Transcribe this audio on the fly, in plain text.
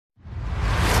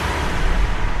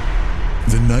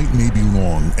night may be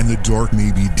long and the dark may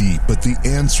be deep, but the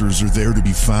answers are there to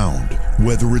be found.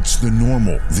 Whether it's the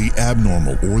normal, the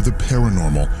abnormal, or the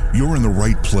paranormal, you're in the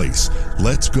right place.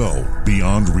 Let's go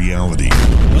beyond reality.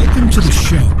 Welcome to the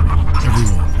show,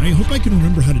 everyone. I hope I can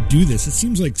remember how to do this. It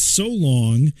seems like so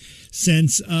long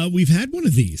since we've had one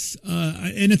of these.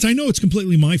 And I know it's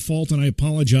completely my fault, and I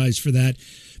apologize for that.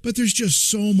 But there's just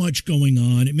so much going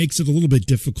on. It makes it a little bit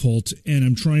difficult, and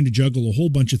I'm trying to juggle a whole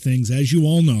bunch of things, as you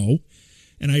all know.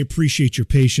 And I appreciate your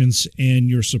patience and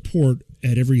your support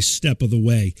at every step of the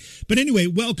way. But anyway,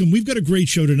 welcome. We've got a great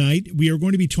show tonight. We are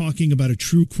going to be talking about a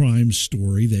true crime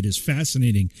story that is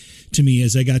fascinating to me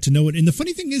as I got to know it. And the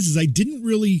funny thing is I didn't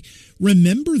really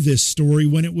remember this story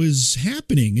when it was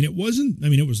happening. And it wasn't,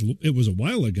 it was a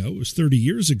while ago. It was 30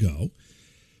 years ago.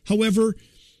 However,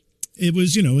 it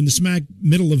was, in the smack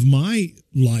middle of my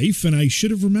life, and I should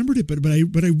have remembered it, but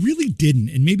I really didn't.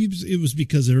 And maybe it was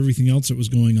because of everything else that was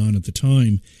going on at the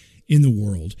time in the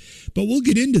world. But we'll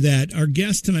get into that. Our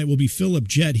guest tonight will be Philip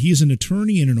Jett. He is an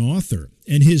attorney and an author,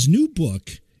 and his new book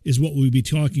is what we'll be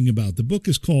talking about. The book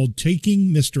is called Taking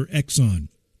Mr. Exxon: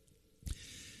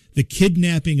 The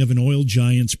Kidnapping of an Oil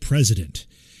Giant's President.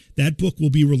 That book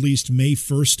will be released May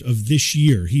 1st of this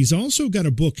year. He's also got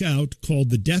a book out called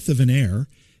The Death of an Heir: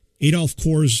 Adolf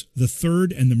Coors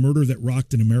III and the Murder That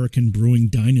Rocked an American Brewing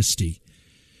Dynasty.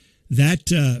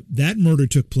 That murder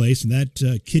took place, and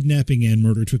that kidnapping and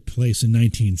murder took place in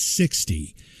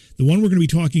 1960. The one we're going to be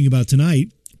talking about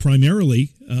tonight,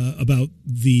 primarily about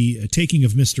the taking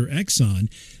of Mr. Exxon,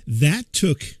 that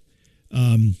took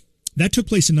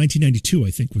place in 1992, I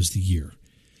think was the year.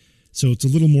 So it's a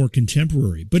little more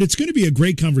contemporary. But it's going to be a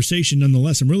great conversation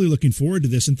nonetheless. I'm really looking forward to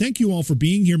this. And thank you all for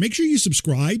being here. Make sure you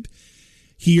subscribe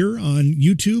here on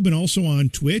YouTube and also on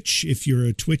Twitch if you're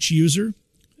a Twitch user.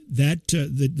 That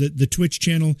the Twitch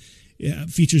channel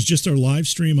features just our live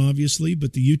stream, obviously,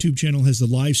 but the YouTube channel has the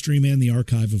live stream and the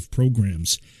archive of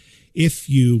programs. If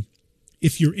you're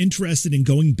interested in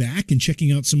going back and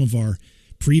checking out some of our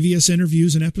previous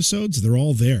interviews and episodes, they're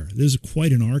all there. There's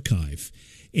quite an archive,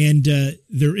 and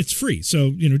it's free.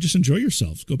 So just enjoy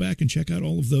yourselves. Go back and check out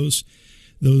all of those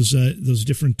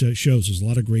different shows. There's a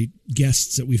lot of great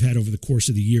guests that we've had over the course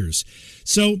of the years.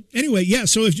 So anyway, yeah.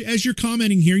 So as you're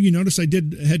commenting here, you notice I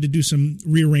had to do some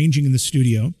rearranging in the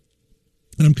studio,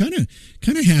 and I'm kind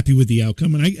of happy with the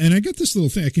outcome. And I got this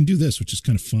little thing. I can do this, which is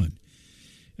kind of fun.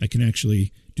 I can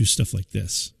actually do stuff like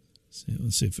this. So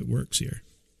let's see if it works here.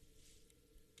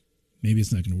 Maybe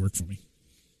it's not going to work for me.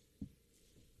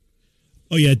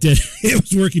 Oh yeah, it did. It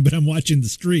was working, but I'm watching the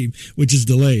stream, which is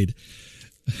delayed.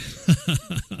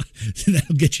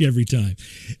 That'll get you every time.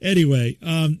 Anyway,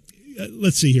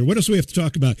 let's see here. What else do we have to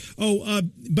talk about? Oh,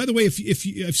 by the way, if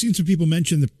I've seen some people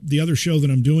mention the other show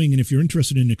that I'm doing, and if you're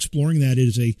interested in exploring that, it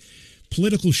is a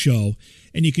political show,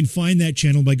 and you can find that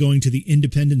channel by going to the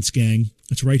Independence Gang.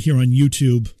 It's right here on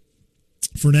YouTube.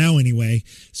 For now, anyway.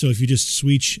 So if you just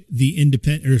search the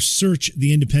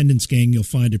Independence Gang, you'll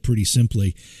find it pretty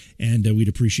simply, and we'd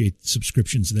appreciate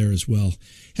subscriptions there as well.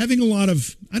 Having a lot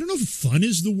of, I don't know if fun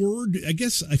is the word. I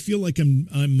guess I feel like I'm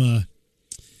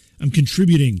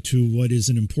contributing to what is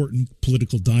an important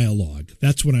political dialogue.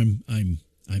 That's what I'm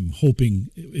hoping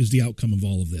is the outcome of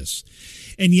all of this.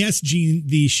 And yes, Gene,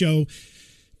 the show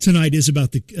tonight is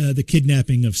about the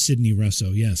kidnapping of Sidney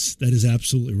Russo. Yes, that is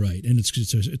absolutely right. And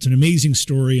it's an amazing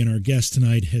story, and our guest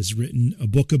tonight has written a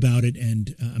book about it,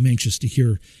 and I'm anxious to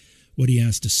hear what he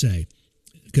has to say,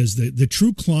 because the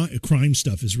true crime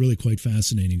stuff is really quite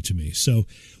fascinating to me. So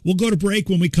we'll go to break.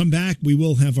 When we come back, we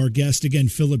will have our guest again.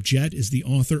 Philip Jett is the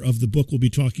author of the book we'll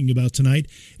be talking about tonight,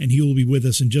 and he will be with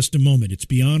us in just a moment. It's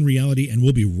Beyond Reality, and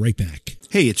we'll be right back.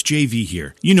 Hey, it's JV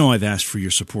here. You know I've asked for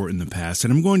your support in the past,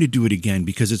 and I'm going to do it again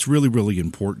because it's really, really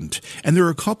important. And there are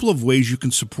a couple of ways you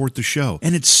can support the show,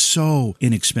 and it's so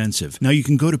inexpensive. Now, you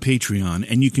can go to Patreon,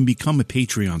 and you can become a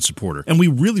Patreon supporter, and we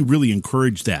really, really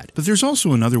encourage that. But there's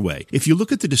also another way. If you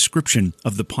look at the description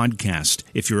of the podcast,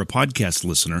 if you're a podcast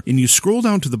listener, and you scroll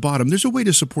down to the bottom, there's a way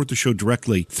to support the show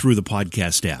directly through the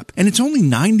podcast app. And it's only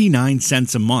 99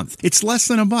 cents a month. It's less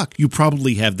than $1. You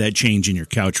probably have that change in your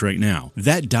couch right now.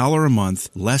 That $1 a month,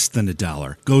 less than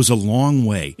 $1, goes a long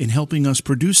way in helping us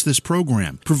produce this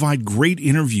program, provide great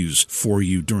interviews for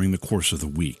you during the course of the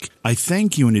week. I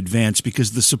thank you in advance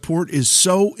because the support is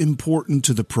so important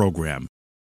to the program.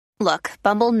 Look,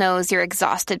 Bumble knows you're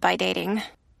exhausted by dating.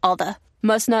 All the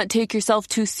must not take yourself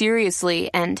too seriously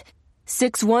and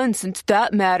 6'1" since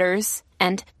that matters.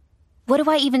 And what do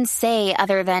I even say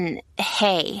other than,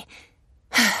 hey?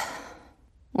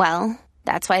 Well,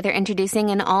 that's why they're introducing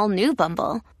an all-new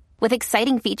Bumble, with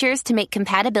exciting features to make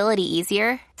compatibility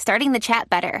easier, starting the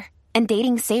chat better, and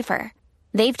dating safer.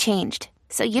 They've changed,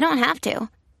 so you don't have to.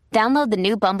 Download the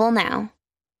new Bumble now.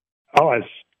 Oh,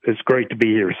 it's great to be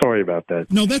here. Sorry about that.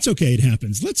 No, that's okay. It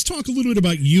happens. Let's talk a little bit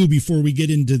about you before we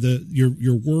get into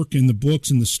your work and the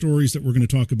books and the stories that we're going to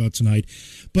talk about tonight.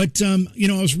 But,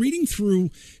 I was reading through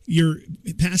your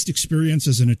past experience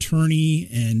as an attorney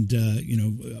and,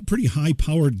 a pretty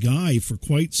high-powered guy for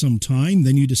quite some time.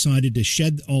 Then you decided to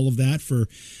shed all of that for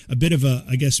a bit of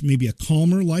maybe a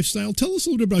calmer lifestyle. Tell us a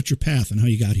little bit about your path and how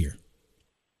you got here.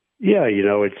 Yeah,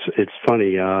 it's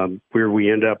funny where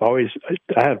we end up. I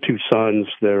have two sons.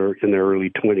 They're in their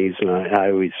early 20s, and I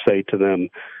always say to them,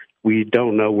 we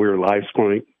don't know where life's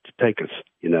going to take us,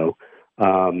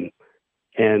 And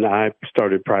I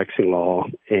started practicing law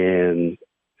and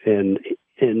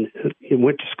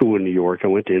went to school in New York. I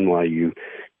went to NYU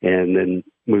and then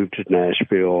moved to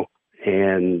Nashville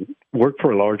and worked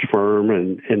for a large firm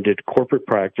and did corporate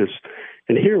practice.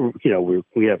 And here,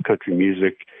 we have country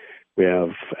music. We have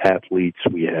athletes,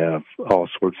 we have all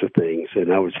sorts of things.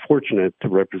 And I was fortunate to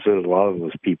represent a lot of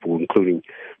those people, including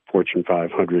Fortune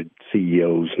 500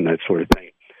 CEOs and that sort of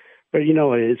thing. But,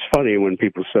 it's funny when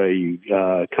people say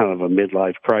kind of a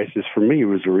midlife crisis. For me, it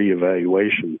was a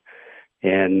reevaluation.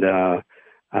 And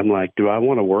I'm like, do I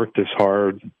want to work this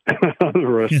hard the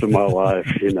rest of my life,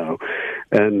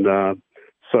 And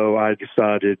so I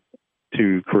decided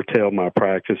to curtail my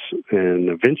practice and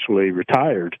eventually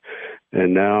retired.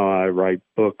 And now I write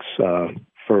books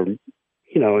instead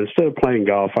of playing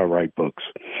golf, I write books.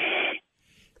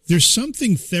 There's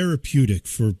something therapeutic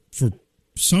for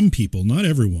some people, not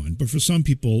everyone, but for some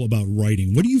people about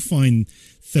writing. What do you find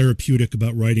therapeutic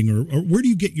about writing, or where do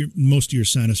you get most of your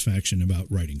satisfaction about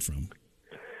writing from?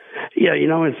 Yeah,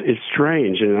 it's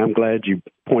strange, and I'm glad you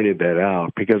pointed that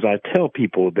out, because I tell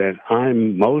people that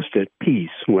I'm most at peace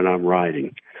when I'm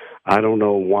writing. I don't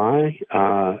know why.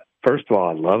 First of all,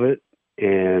 I love it,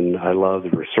 and I love the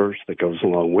research that goes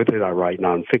along with it. I write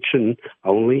nonfiction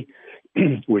only,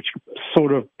 which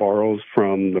sort of borrows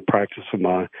from the practice of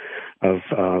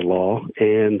law.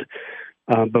 And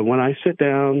but when I sit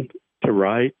down to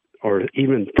write, or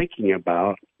even thinking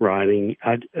about writing,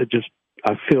 I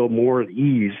feel more at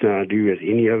ease than I do at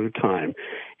any other time.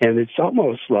 And it's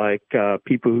almost like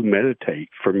people who meditate.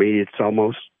 For me, it's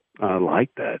almost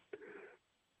like that.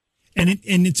 And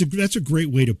that's a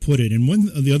great way to put it. And one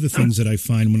of the other things that I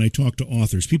find when I talk to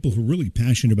authors, people who are really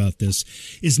passionate about this,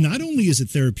 is not only is it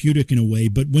therapeutic in a way,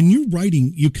 but when you're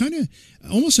writing, you kind of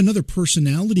almost another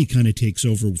personality kind of takes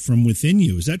over from within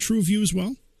you. Is that true of you as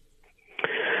well?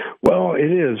 Well,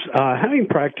 it is. Having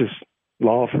practiced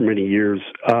law for many years,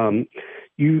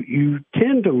 you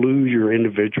tend to lose your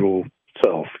individual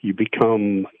self. You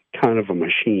become kind of a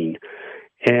machine.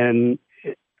 And,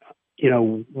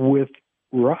 with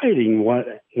writing,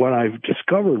 what I've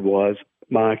discovered was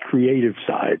my creative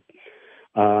side.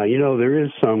 There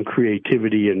is some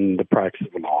creativity in the practice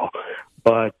of law,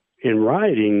 but in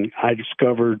writing, I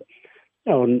discovered,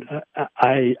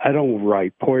 I don't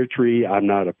write poetry. I'm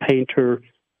not a painter,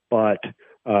 but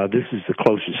this is the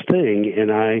closest thing,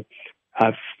 and I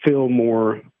feel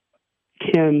more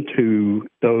kin to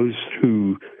those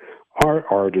who are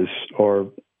artists,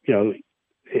 or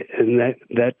in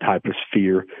that type of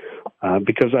sphere,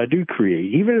 because I do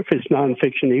create, even if it's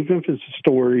nonfiction, even if it's a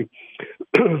story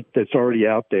that's already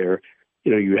out there.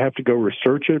 You have to go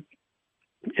research it,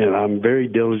 and I'm very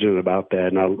diligent about that.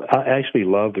 And I actually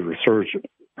love the research,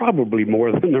 probably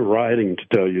more than the writing, to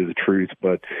tell you the truth.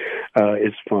 But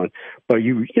it's fun. But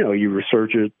you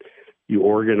research it, you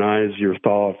organize your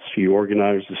thoughts, you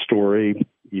organize the story,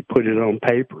 you put it on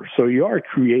paper. So you are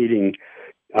creating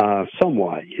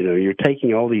somewhat. You're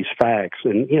taking all these facts,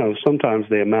 and sometimes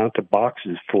they amount to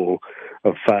boxes full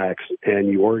of facts, and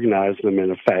you organize them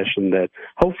in a fashion that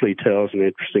hopefully tells an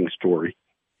interesting story.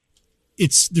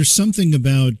 There's something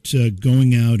about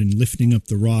going out and lifting up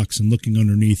the rocks and looking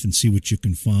underneath and see what you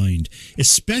can find,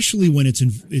 especially when it's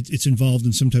involved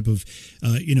in some type of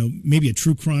maybe a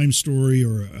true crime story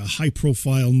or a high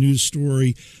profile news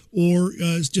story, or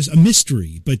just a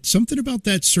mystery. But something about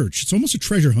that search, it's almost a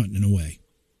treasure hunt in a way.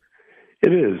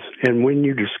 It is. And when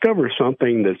you discover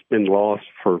something that's been lost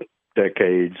for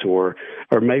decades or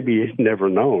maybe never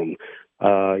known,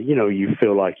 you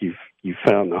feel like you've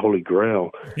found the Holy Grail.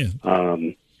 Yeah.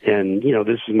 And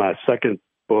this is my second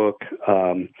book.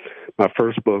 My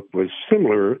first book was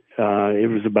similar.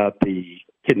 It was about the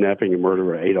kidnapping and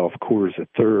murder of Adolph Coors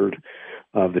III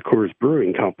of the Coors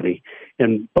Brewing Company.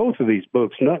 And both of these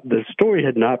books, the story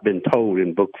had not been told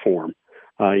in book form.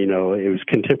 It was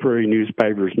contemporary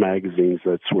newspapers, magazines,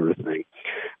 that sort of thing.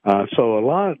 So a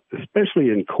lot, especially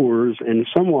in Coors and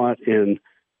somewhat in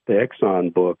the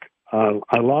Exxon book,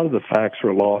 a lot of the facts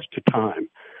were lost to time.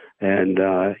 And,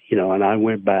 and I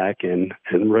went back and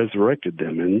resurrected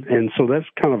them. And so that's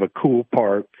kind of a cool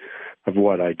part of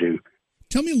what I do.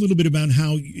 Tell me a little bit about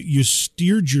how you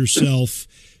steered yourself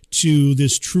to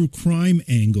this true crime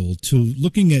angle, to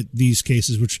looking at these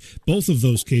cases, which both of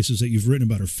those cases that you've written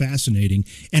about are fascinating,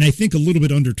 and I think a little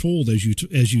bit undertold, as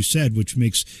you said, which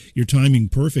makes your timing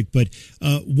perfect. But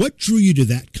what drew you to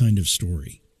that kind of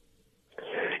story?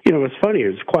 It's funny. It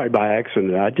was quite by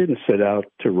accident. I didn't set out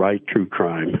to write true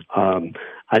crime.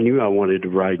 I knew I wanted to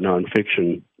write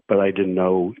nonfiction, but I didn't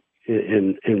know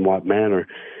in what manner.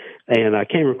 And I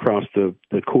came across the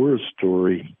Coors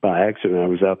story by accident. I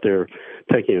was out there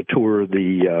taking a tour of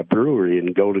the brewery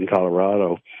in Golden,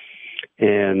 Colorado.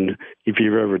 And if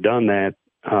you've ever done that,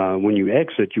 when you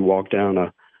exit, you walk down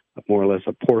a more or less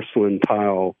a porcelain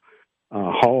tile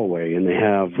hallway, and they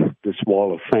have this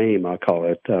wall of fame, I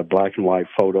call it, black and white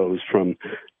photos from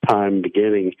time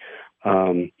beginning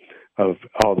of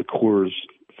all the Coors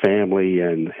family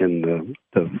and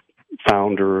the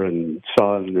founder and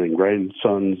son and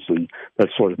grandsons and that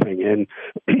sort of thing. And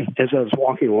as I was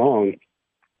walking along,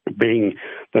 being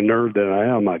the nerd that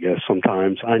I am, I guess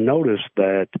sometimes, I noticed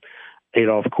that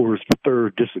Adolph Coors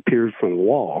III disappeared from the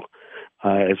wall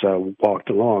as I walked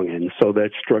along. And so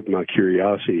that struck my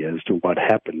curiosity as to what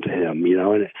happened to him,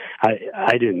 and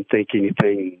I didn't think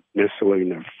anything necessarily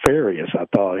nefarious. I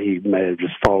thought he may have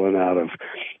just fallen out of,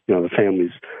 the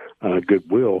family's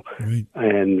goodwill. Right.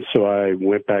 And so I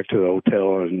went back to the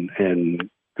hotel and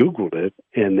Googled it,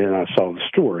 and then I saw the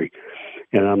story.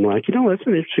 And I'm like, that's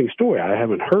an interesting story. I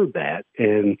haven't heard that.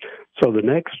 And so the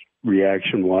next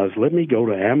reaction was, let me go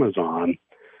to Amazon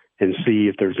and see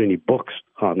if there's any books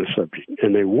on the subject.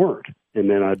 And they weren't. And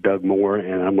then I dug more,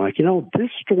 and I'm like,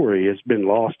 this story has been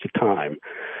lost to time.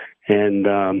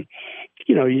 And,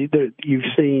 you've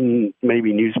seen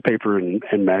maybe newspaper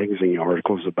and magazine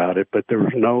articles about it, but there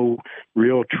was no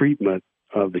real treatment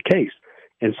of the case.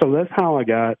 And so that's how I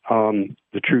got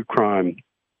the true crime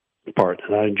part,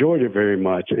 and I enjoyed it very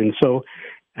much. And so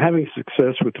having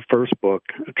success with the first book,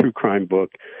 a true crime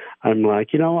book, I'm like,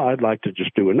 I'd like to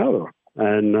just do another.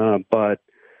 And but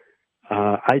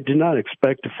I did not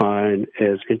expect to find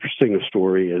as interesting a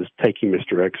story as Taking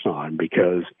Mr. X On,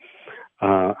 because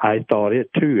I thought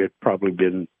it too had probably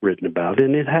been written about,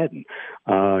 and it hadn't.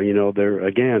 There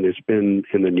again, it's been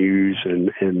in the news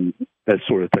and that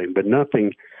sort of thing, but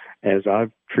nothing as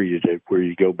I've treated it, where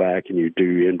you go back and you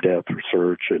do in-depth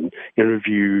research and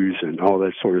interviews and all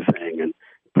that sort of thing, and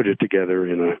put it together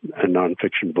in a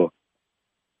nonfiction book.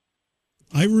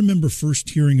 I remember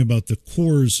first hearing about the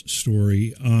Coors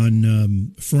story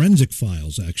on Forensic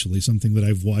Files, actually, something that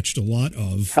I've watched a lot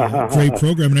of. Great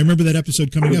program. And I remember that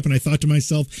episode coming up, and I thought to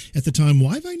myself at the time,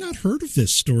 why have I not heard of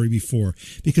this story before?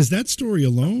 Because that story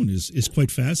alone is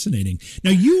quite fascinating.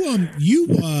 Now, you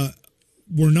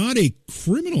were not a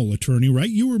criminal attorney, right?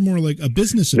 You were more like a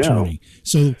business attorney.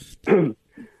 No. So,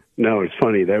 no, it's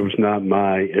funny. That was not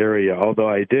my area, although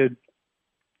I did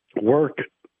work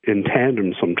in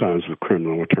tandem sometimes with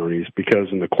criminal attorneys, because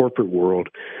in the corporate world,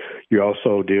 you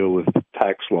also deal with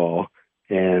tax law,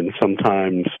 and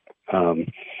sometimes,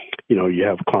 you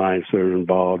have clients that are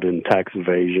involved in tax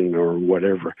evasion or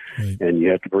whatever, right, and you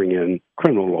have to bring in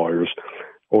criminal lawyers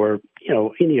or,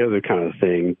 any other kind of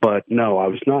thing. But no, I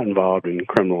was not involved in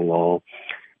criminal law,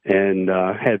 and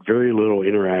had very little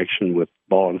interaction with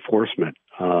law enforcement.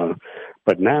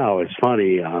 But now it's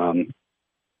funny,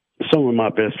 some of my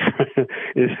best friends,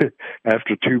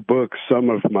 after two books,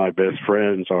 some of my best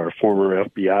friends are former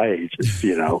FBI agents,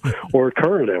 or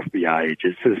current FBI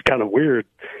agents. It's kind of weird,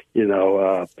 when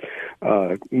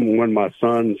my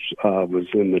son was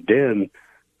in the den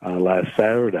last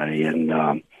Saturday, and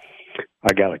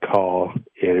I got a call,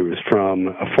 and it was from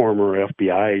a former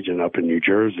FBI agent up in New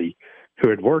Jersey who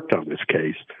had worked on this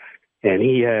case. And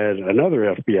he had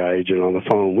another FBI agent on the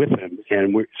phone with him.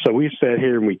 And so we sat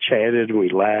here and we chatted and we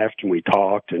laughed and we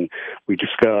talked and we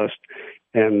discussed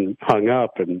and hung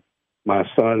up. And my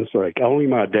son's like, only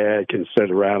my dad can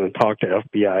sit around and talk to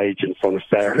FBI agents on a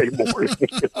Saturday morning.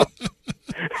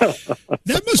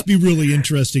 That must be really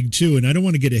interesting, too. And I don't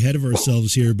want to get ahead of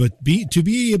ourselves here, but to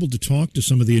be able to talk to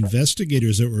some of the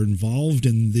investigators that were involved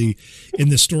in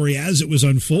the story as it was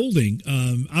unfolding,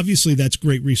 obviously that's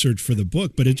great research for the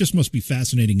book, but it just must be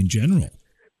fascinating in general.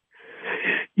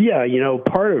 Yeah,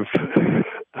 part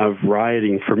of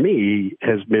writing for me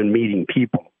has been meeting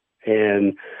people.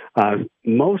 And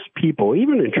most people,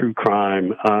 even in true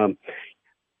crime,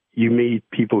 you meet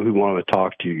people who want to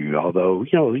talk to you, although,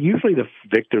 usually the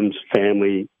victim's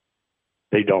family,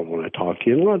 they don't want to talk to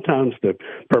you. And a lot of times the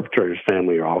perpetrator's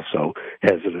family are also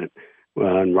hesitant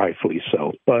and rightfully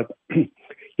so. But,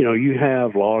 you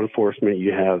have law enforcement,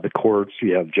 you have the courts,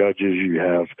 you have judges, you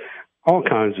have all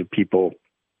kinds of people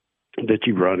that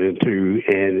you run into,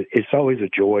 and it's always a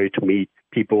joy to meet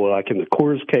people. Like in the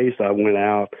Coors case, I went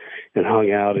out and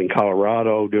hung out in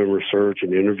Colorado doing research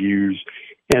and interviews,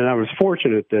 and I was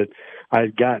fortunate that I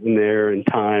had gotten there in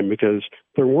time because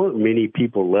there weren't many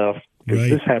people left. Right.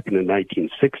 This happened in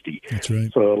 1960. That's right.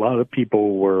 So a lot of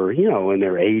people were, in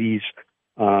their 80s,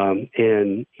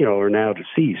 and are now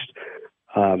deceased.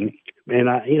 And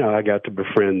I got to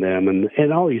befriend them,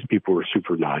 and all these people were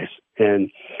super nice.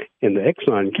 And in the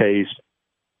Exxon case,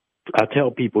 I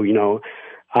tell people,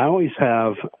 I always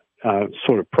have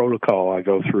sort of protocol I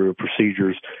go through,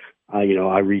 procedures. I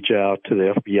reach out to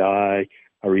the FBI,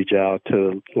 I reach out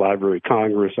to the Library of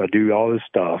Congress, I do all this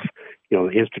stuff, the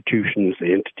institutions,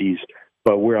 the entities.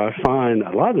 But where I find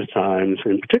a lot of times,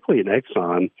 and particularly in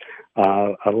Exxon,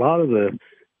 a lot of the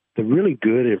really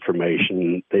good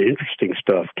information, the interesting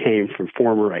stuff came from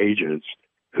former agents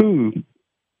who,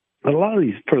 for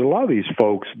a lot of these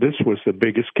folks, this was the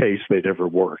biggest case they'd ever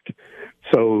worked.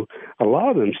 So a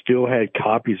lot of them still had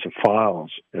copies of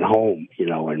files at home,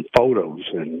 and photos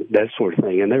and that sort of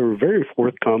thing. And they were very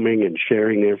forthcoming and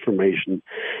sharing the information.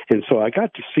 And so I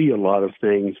got to see a lot of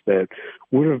things that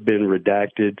would have been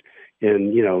redacted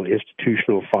in,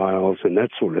 institutional files and that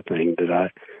sort of thing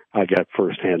that I got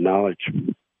firsthand knowledge.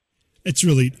 It's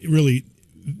really, really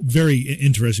very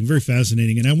interesting, very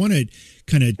fascinating. And I want to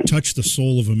kind of touch the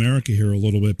soul of America here a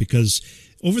little bit, because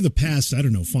over the past,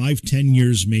 5-10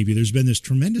 years maybe, there's been this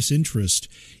tremendous interest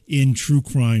in true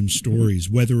crime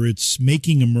stories, whether it's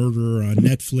Making a Murderer on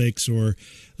Netflix or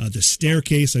The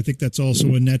Staircase, I think that's also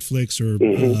on Netflix, or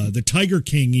The Tiger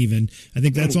King even, I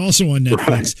think that's also on Netflix.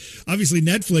 Right. Obviously,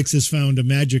 Netflix has found a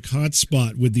magic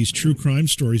hotspot with these true crime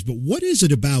stories, but what is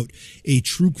it about a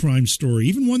true crime story,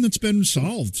 even one that's been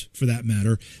solved for that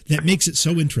matter, that makes it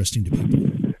so interesting to people?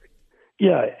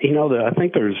 Yeah, I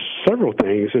think there's several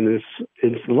things, and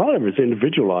it's a lot of it's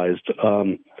individualized.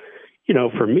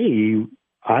 For me,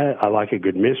 I like a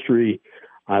good mystery.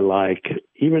 I like,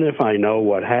 even if I know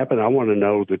what happened, I want to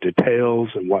know the details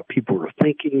and what people were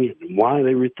thinking and why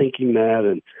they were thinking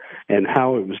that and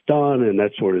how it was done and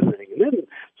that sort of thing. And then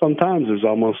sometimes there's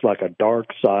almost like a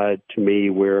dark side to me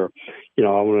where,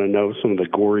 I want to know some of the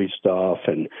gory stuff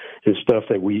and stuff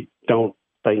that we don't,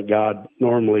 thank God,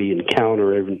 normally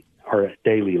encounter in our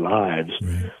daily lives.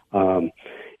 Right.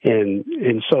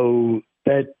 And so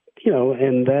that,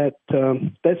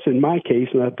 that's in my case,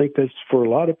 and I think that's for a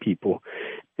lot of people.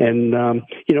 And,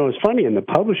 it's funny, in the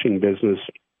publishing business,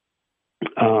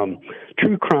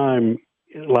 true crime,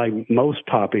 like most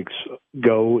topics,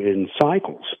 go in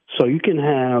cycles. So you can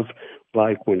have,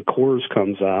 like when Coors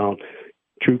comes out,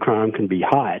 true crime can be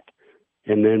hot.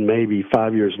 And then maybe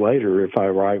 5 years later, if I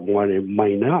write one, it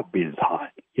may not be as hot,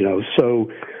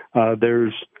 So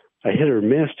there's a hit or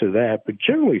miss to that. But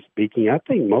generally speaking, I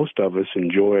think most of us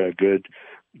enjoy a good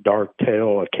dark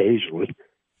tale occasionally.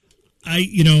 I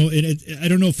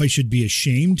don't know if I should be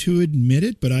ashamed to admit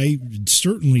it, but I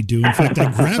certainly do. In fact,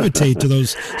 I gravitate to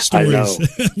those stories,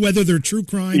 whether they're true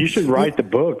crime. You should write the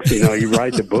books. You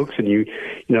write the books, and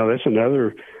that's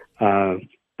another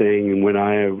thing. When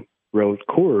I wrote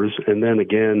Coors, and then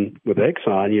again with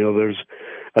Exxon, there's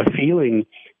a feeling,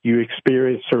 you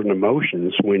experience certain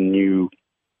emotions when you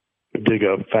dig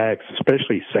up facts,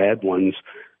 especially sad ones,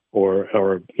 or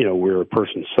where a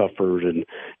person suffered and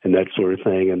that sort of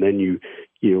thing, and then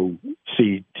you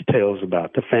see details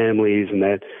about the families and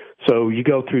that. So you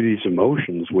go through these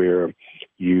emotions where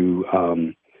you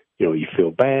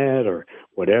feel bad or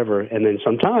whatever, and then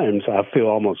sometimes I feel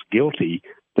almost guilty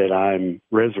that I'm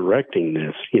resurrecting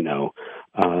this,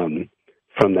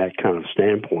 from that kind of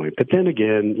standpoint. But then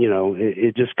again,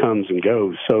 it just comes and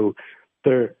goes. So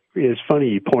it's funny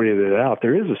you pointed it out.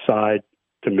 There is a side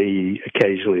to me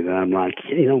occasionally that I'm like,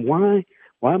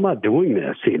 why am I doing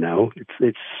this?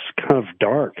 It's kind of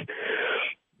dark.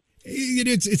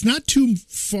 It's not too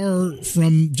far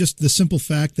from just the simple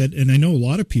fact that, and I know a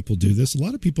lot of people do this, a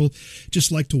lot of people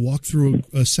just like to walk through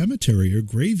a cemetery or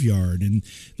graveyard, and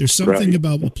there's something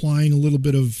about applying a little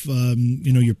bit of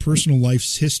your personal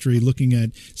life's history, looking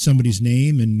at somebody's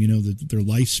name and their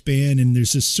lifespan, and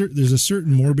there's a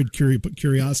certain morbid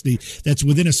curiosity that's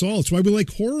within us all. It's why we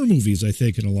like horror movies, I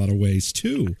think, in a lot of ways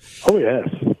too. Oh yes.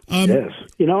 Yes.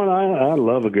 And I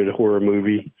love a good horror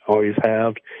movie, always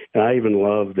have. And I even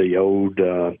love the old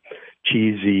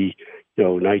cheesy,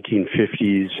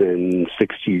 1950s and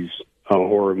 60s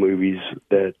horror movies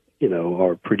that,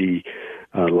 are pretty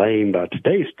lame by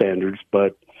today's standards.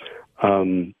 But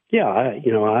yeah,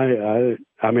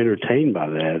 I'm entertained by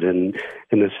that. And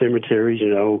the cemeteries,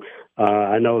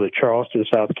 I know that Charleston,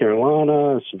 South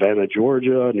Carolina, Savannah,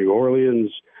 Georgia, New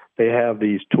Orleans, they have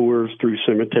these tours through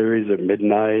cemeteries at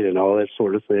midnight and all that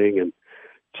sort of thing. And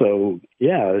so,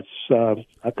 yeah,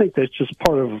 I think that's just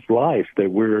part of life, that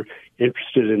we're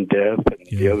interested in death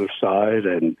and the other side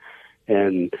and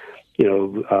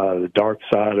the dark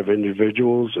side of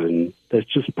individuals, and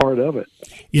that's just part of it.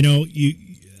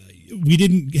 We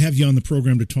didn't have you on the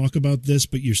program to talk about this,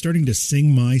 but you're starting to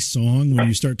sing my song when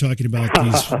you start talking about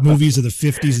these movies of the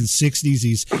 50s and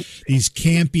 60s, these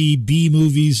campy B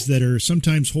movies that are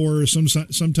sometimes horror,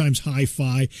 sometimes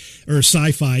hi-fi or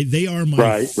sci-fi. They are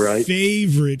my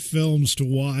favorite films to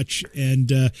watch.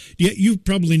 And you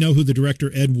probably know who the director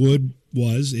Ed Wood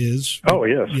is. Oh,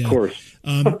 yes, of course.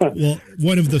 Well,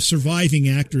 one of the surviving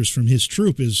actors from his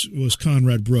troupe was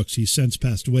Conrad Brooks. He's since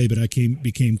passed away, but I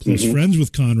became close friends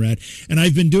with Conrad. And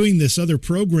I've been doing this other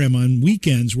program on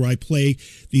weekends where I play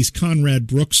these Conrad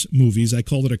Brooks movies. I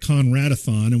call it a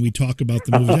Conradathon, and we talk about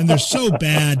the movies. And they're so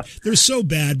bad. They're so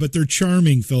bad, but they're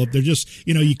charming, Philip. They're just,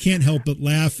 you can't help but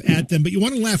laugh at them, but you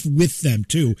want to laugh with them,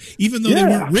 too. Even though they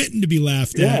weren't written to be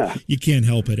laughed at, you can't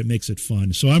help it. It makes it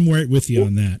fun. So I'm right with you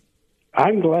on that.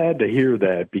 I'm glad to hear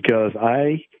that, because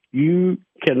you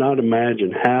cannot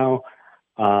imagine how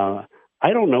I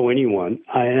don't know anyone.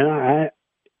 I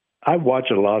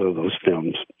watch a lot of those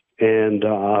films,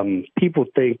 and people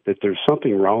think that there's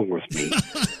something wrong with me.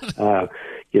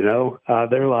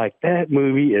 They're like, that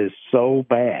movie is so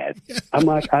bad. I'm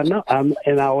like, I know,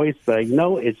 and I always say,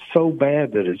 no, it's so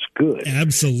bad that it's good.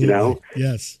 Absolutely,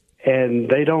 yes. And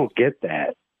they don't get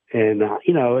that, and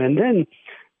and then.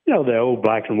 The old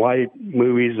black and white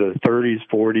movies of the 30s,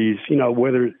 40s,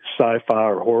 whether it's sci-fi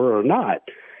or horror or not,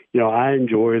 I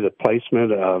enjoy the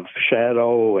placement of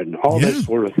shadow and all that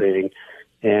sort of thing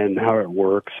and how it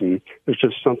works. And there's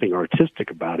just something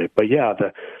artistic about it. But yeah,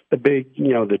 the big,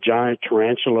 the giant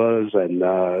tarantulas and,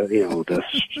 the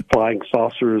flying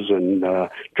saucers and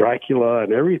Dracula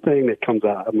and everything that comes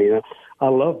out. I mean, I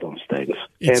love those things.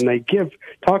 And they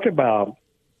talk about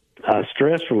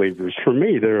stress relievers. For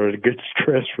me, they're a good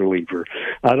stress reliever.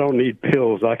 I don't need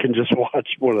pills. I can just watch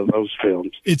one of those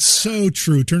films. It's so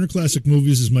true. Turner Classic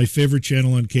Movies is my favorite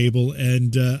channel on cable,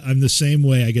 and I'm the same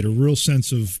way. I get a real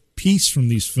sense of peace from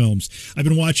these films. I've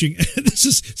been watching, this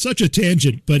is such a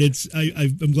tangent, but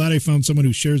I'm glad I found someone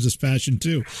who shares this passion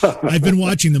too. I've been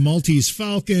watching The Maltese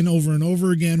Falcon over and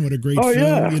over again. What a great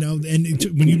film, and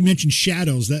when you mentioned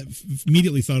Shadows, that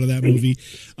immediately thought of that movie.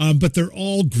 But they're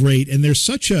all great, and there's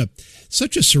such a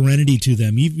serenity to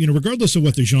them. Regardless of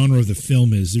what the genre of the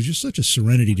film is, there's just such a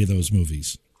serenity to those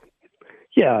movies.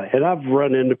 Yeah, and I've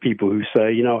run into people who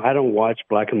say, I don't watch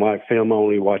black and white film, I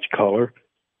only watch color.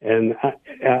 And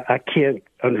I can't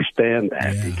understand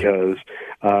that because,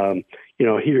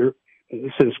 here,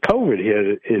 since COVID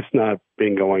hit, it's not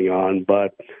been going on,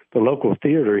 but the local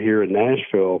theater here in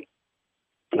Nashville,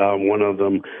 one of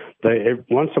them,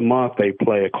 once a month they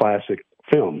play a classic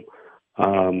film.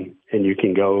 And you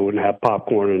can go and have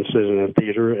popcorn and sit in a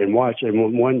theater and watch. And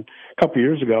a couple of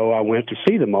years ago, I went to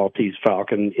see The Maltese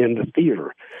Falcon in the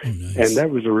theater. Oh, nice. And that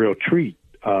was a real treat.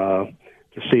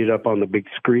 To see it up on the big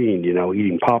screen,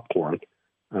 eating popcorn.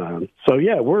 So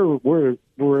yeah, we're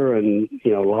in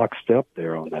lockstep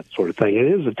there on that sort of thing.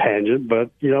 It is a tangent, but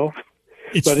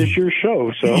it's your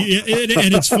show, so and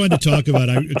it's fun to talk about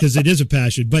because it is a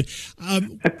passion. But I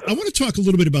want to talk a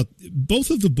little bit about both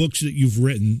of the books that you've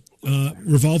written.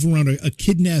 Revolve around a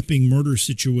kidnapping murder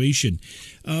situation.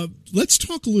 Let's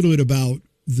talk a little bit about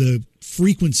the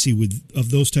frequency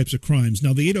of those types of crimes.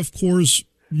 Now, the Adolph Kors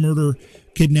murder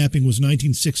kidnapping was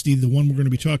 1960. The one we're going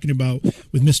to be talking about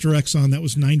with Mr. Exxon, that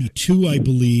was 92, I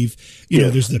believe.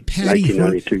 There's the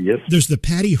there's the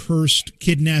Patty Hearst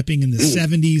kidnapping in the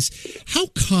 70s. How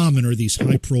common are these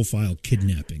high-profile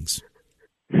kidnappings?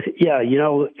 Yeah,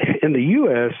 in the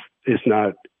U.S., it's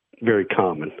not very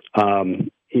common. And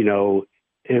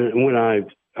when I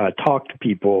talk to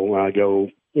people, when I go,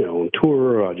 on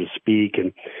tour, or I just speak,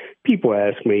 and people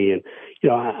ask me, and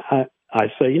I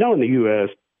say, in the U.S.,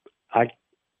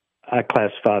 I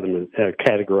classify them,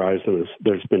 categorize them as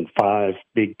there's been 5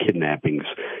 big kidnappings.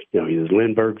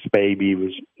 Lindbergh's Baby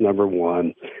was number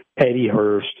 1. Patty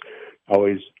Hearst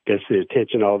always gets the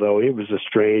attention, although it was a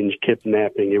strange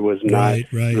kidnapping. It was not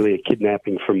really a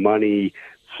kidnapping for money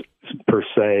per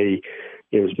se.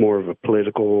 It was more of a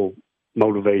political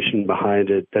motivation behind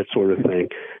it, that sort of thing,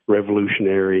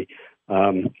 revolutionary.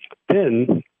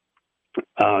 Then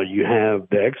You have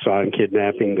the Exxon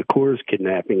kidnapping, the Coors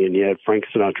kidnapping, and you had Frank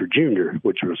Sinatra Jr.,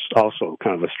 which was also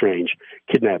kind of a strange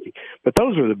kidnapping. But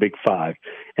those are the big five.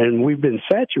 And we've been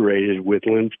saturated with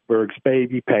Lindbergh's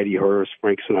Baby, Patty Hearst,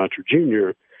 Frank Sinatra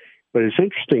Jr., but it's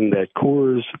interesting that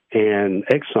Coors and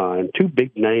Exxon, two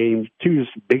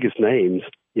biggest names,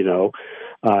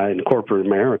 in corporate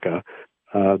America,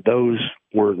 those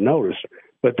weren't noticed.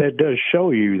 But that does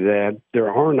show you that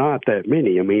there are not that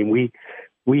many. I mean,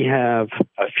 we have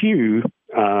a few,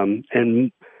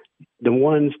 and the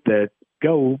ones that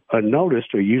go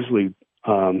unnoticed are usually,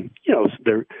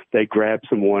 they grab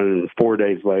someone and 4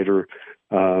 days later,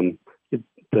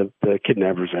 the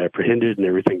kidnapper's apprehended and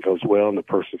everything goes well and the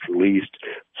person's released.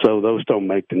 So those don't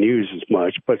make the news as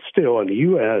much. But still, in the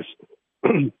U.S.,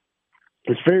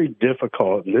 it's very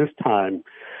difficult in this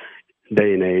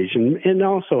day and age, and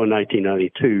also in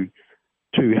 1992,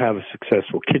 to have a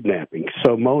successful kidnapping.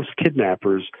 So most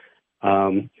kidnappers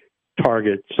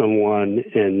target someone,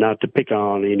 and not to pick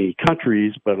on any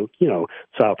countries, but,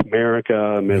 South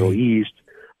America, Middle East,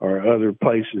 or other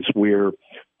places where,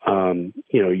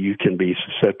 you can be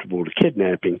susceptible to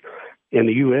kidnapping. In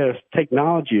the U.S.,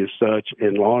 technology is such,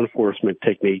 and law enforcement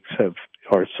techniques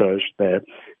are such that,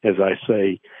 as I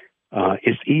say,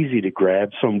 it's easy to grab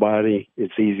somebody.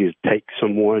 It's easy to take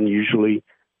someone, usually.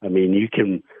 I mean, you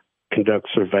can conduct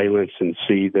surveillance and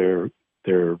see their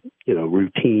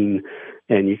routine,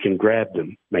 and you can grab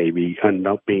them, maybe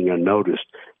being unnoticed.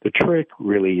 The trick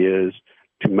really is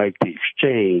to make the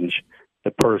exchange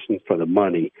the person for the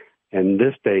money. And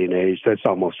this day and age, that's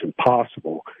almost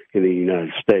impossible in the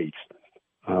United States.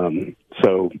 And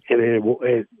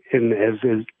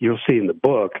as you'll see in the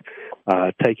book,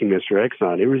 Taking Mr.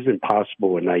 Exxon, it was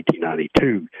impossible in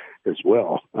 1992 as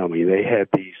well. I mean, they had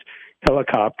these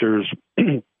helicopters,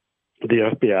 the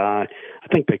FBI, I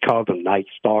think they called them Night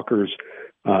Stalkers.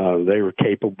 They were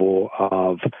capable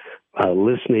of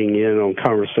listening in on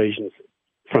conversations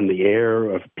from the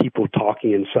air of people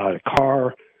talking inside a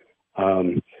car.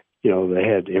 They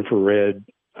had infrared,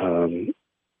 and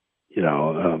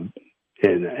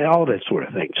all that sort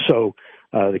of thing. So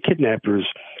the kidnappers,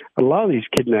 a lot of these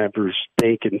kidnappers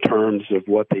think in terms of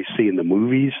what they see in the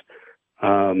movies,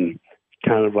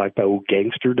 kind of like the old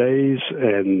gangster days.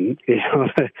 And,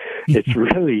 it's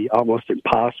really almost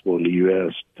impossible in the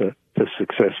U.S. to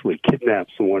successfully kidnap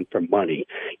someone for money.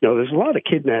 There's a lot of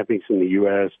kidnappings in the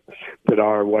U.S. that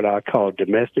are what I call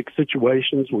domestic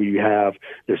situations, where you have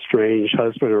an estranged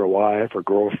husband or a wife or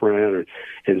girlfriend,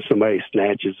 and somebody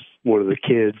snatches one of the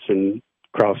kids and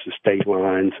crosses state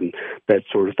lines and that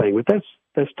sort of thing. But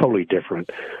that's totally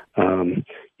different.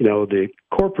 The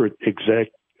corporate exec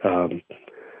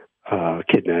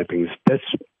kidnappings, that's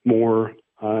more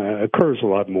occurs a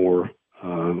lot more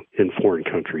in foreign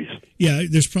countries. Yeah,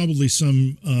 there's probably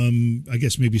some, I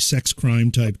guess maybe sex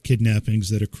crime type kidnappings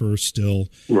that occur still,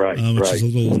 right? Which is a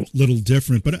little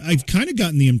different. But I've kind of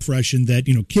gotten the impression that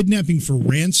kidnapping for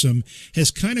ransom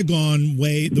has kind of gone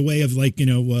the way of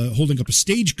holding up a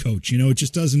stagecoach. It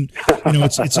just doesn't.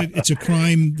 It's a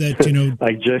crime that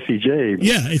like Jesse James.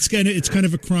 Yeah, it's kind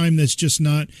of a crime that's just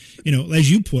not.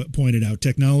 As you pointed out,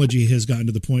 technology has gotten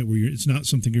to the point where it's not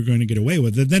something you're going to get away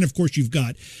with. And then, of course, you've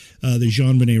got the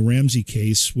JonBenét Ramsey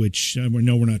case, which I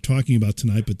know we're not talking about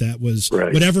tonight, but that was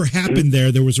right. Whatever happened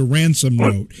there. There was a ransom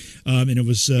note, and it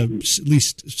was at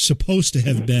least supposed to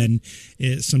have been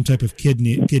some type of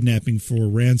kidnapping for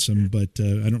ransom, but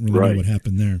I don't really know what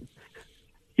happened there.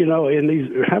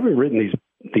 In having written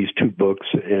these two books,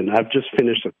 and I've just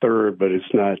finished a third, but it's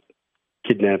not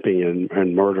kidnapping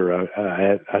and murder.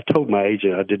 I told my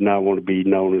agent I did not want to be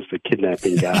known as the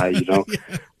kidnapping guy, yeah.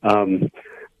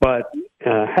 But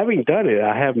having done it,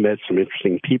 I have met some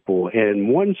interesting people. And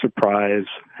one surprise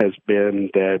has been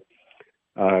that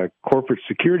corporate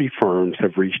security firms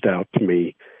have reached out to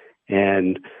me,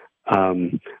 and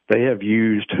they have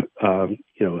used,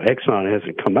 Exxon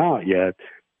hasn't come out yet,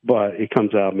 but it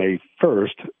comes out May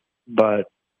 1st. But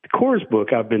the Coors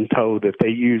book, I've been told that they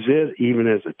use it even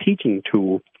as a teaching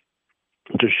tool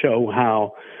to show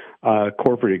how a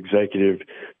corporate executive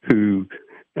who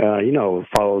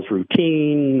follows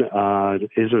routine,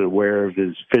 isn't aware of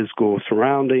his physical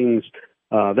surroundings,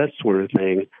 that sort of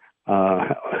thing,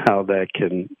 how that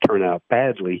can turn out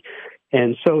badly.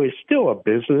 And so it's still a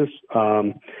business.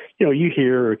 You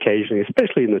hear occasionally,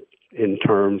 especially in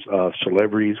terms of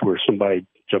celebrities, where somebody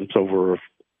jumps over a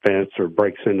fence or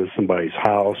breaks into somebody's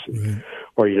house,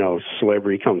 or,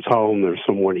 celebrity comes home, there's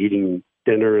someone eating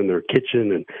dinner in their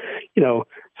kitchen, and,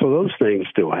 so those things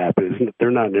still happen. They're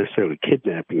not necessarily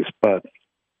kidnappings, but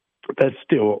that's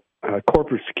still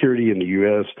corporate security in the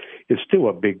U.S. is still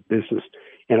a big business.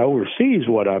 And overseas,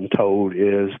 what I'm told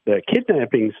is that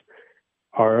kidnappings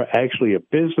are actually a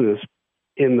business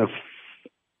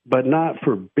but not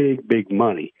for big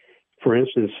money. For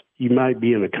instance, you might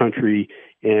be in a country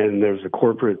and there's a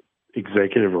corporate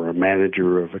executive or a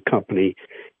manager of a company,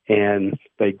 and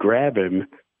they grab him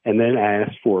and then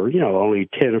ask for, only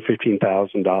 $10,000 or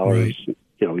 $15,000,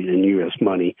 in U.S.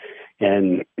 money,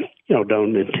 and,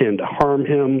 don't intend to harm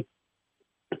him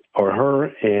or her,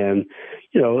 and,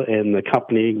 and the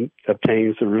company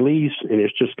obtains the release, and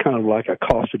it's just kind of like a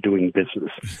cost of doing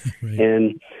business. Right.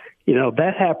 And,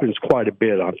 that happens quite a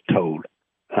bit, I'm told.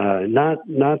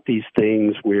 Not these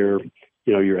things where,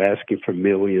 you're asking for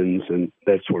millions and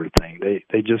that sort of thing.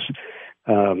 They just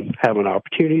have an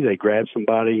opportunity. They grab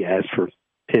somebody, ask for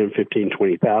 10, 15,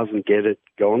 20,000, get it,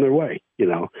 go on their way,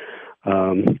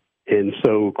 And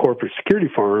so corporate security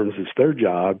firms, it's their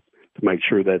job to make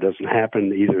sure that doesn't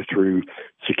happen, either through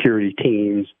security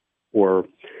teams or,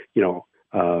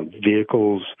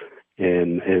 vehicles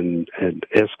and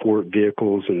escort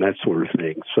vehicles and that sort of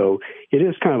thing. So it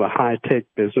is kind of a high-tech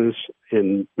business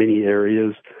in many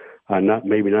areas,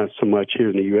 maybe not so much here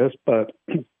in the U.S., but,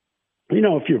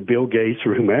 if you're Bill Gates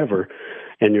or whomever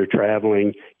and you're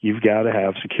traveling, you've got to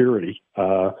have security,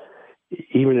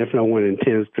 even if no one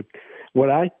intends to. What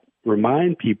I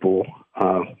remind people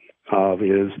of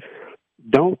is,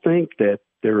 don't think that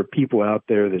there are people out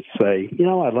there that say,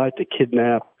 I'd like to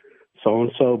kidnap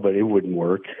so-and-so, but it wouldn't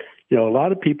work. A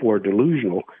lot of people are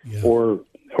delusional or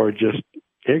just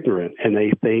ignorant, and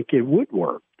they think it would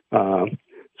work.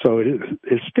 So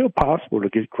it's still possible to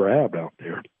get grabbed out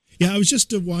there. Yeah, I was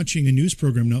just watching a news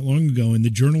program not long ago, and the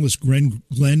journalist Glenn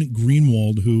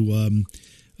Greenwald, who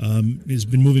has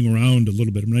been moving around a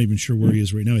little bit. I'm not even sure where he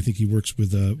is right now. I think he works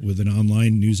with an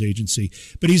online news agency.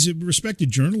 But he's a respected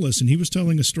journalist, and he was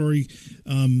telling a story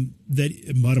that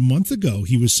about a month ago,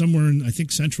 he was somewhere in, I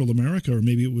think, Central America, or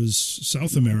maybe it was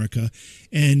South America,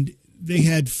 and they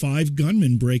had 5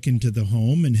 gunmen break into the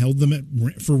home and held them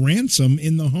for ransom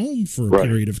in the home for a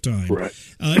period of time. Right.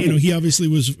 He obviously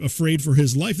was afraid for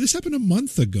his life. This happened a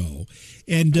month ago,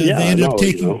 and they ended up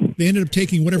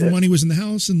taking whatever money was in the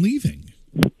house and leaving.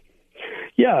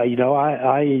 Yeah,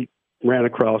 I ran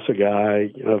across a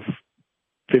guy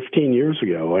 15 years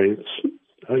ago. It's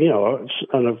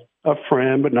a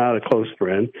friend, but not a close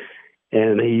friend,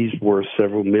 and he's worth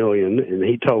several million. And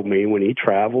he told me when he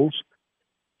travels,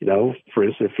 for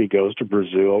instance, if he goes to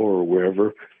Brazil or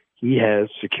wherever, he has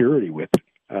security with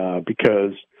him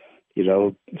because,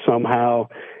 somehow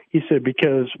he said,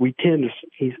 because we tend to,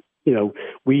 he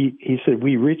said,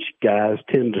 we rich guys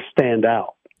tend to stand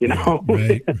out.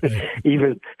 Right.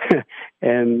 Even,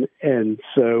 and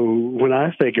so when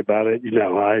I think about it,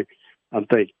 I'm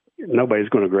thinking nobody's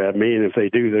going to grab me, and if they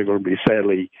do, they're going to be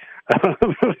sadly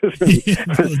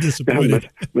disappointed.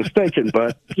 mistaken.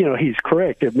 But he's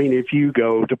correct. I mean, if you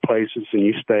go to places and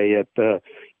you stay at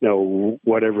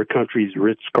whatever country's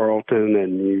Ritz-Carlton,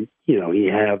 and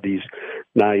you have these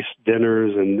nice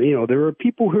dinners, and there are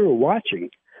people who are watching.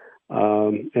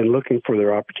 And looking for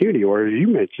their opportunity, or as you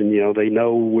mentioned, they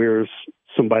know where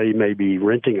somebody may be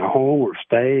renting a home or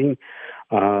staying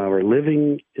or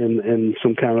living in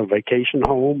some kind of vacation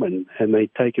home, and they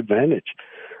take advantage.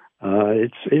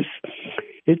 It's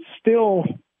still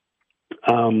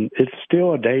a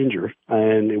danger,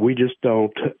 and we just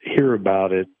don't hear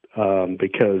about it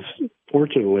because,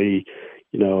 fortunately,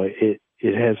 it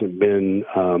hasn't been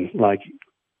like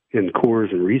in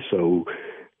Coors and Riso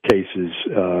cases,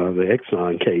 the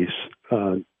Exxon case,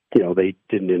 they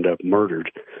didn't end up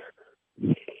murdered.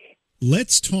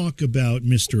 Let's talk about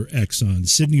Mr. Exxon,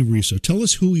 Sidney Riso. Tell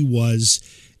us who he was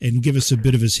and give us a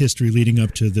bit of his history leading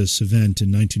up to this event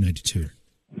in 1992.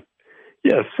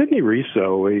 Yeah, Sidney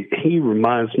Riso, he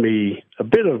reminds me a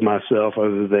bit of myself,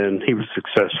 other than he was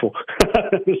successful.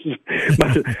 He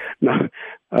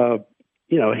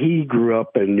grew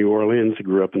up in New Orleans, he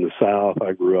grew up in the South,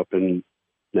 I grew up in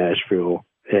Nashville.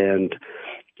 And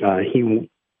he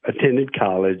attended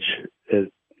college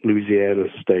at Louisiana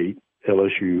State,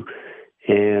 LSU,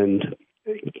 and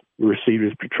received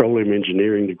his petroleum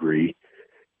engineering degree,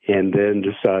 and then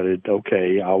decided,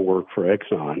 okay, I'll work for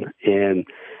Exxon. And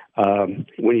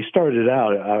when he started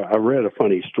out, I read a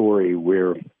funny story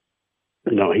where, he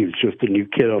was just a new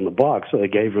kid on the block, so they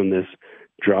gave him this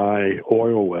dry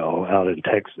oil well out in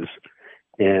Texas,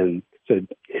 and I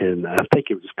think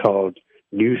it was called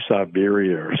New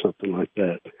Siberia or something like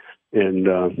that. And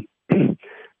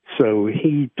so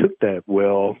he took that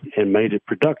well and made it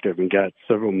productive and got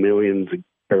several millions of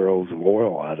barrels of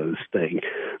oil out of this thing.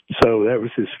 So that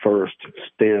was his first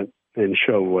stint and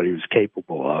showed what he was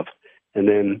capable of. And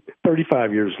then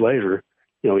 35 years later,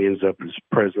 he ends up as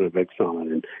president of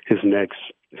Exxon, and his next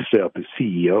step is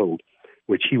CEO,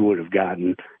 which he would have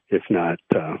gotten if not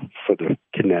for the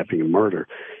kidnapping and murder.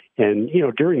 And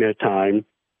during that time,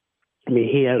 I mean,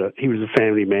 he was a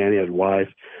family man. He had a wife,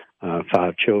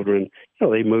 5 children.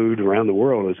 They moved around the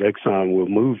world as Exxon will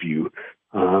move you.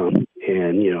 And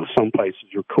some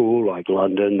places are cool, like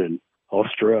London and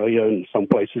Australia, and some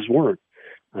places weren't.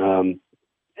 And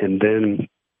then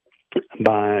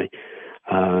by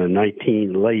late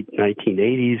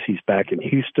 1980s, he's back in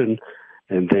Houston,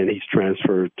 and then he's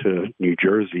transferred to New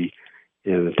Jersey,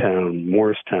 in the town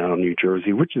Morristown, New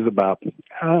Jersey, which is about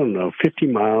 50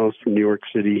 miles from New York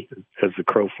City, as the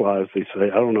crow flies. They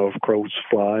say, I don't know if crows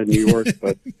fly in New York,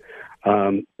 but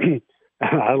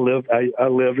I lived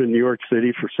in New York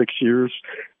City for 6 years.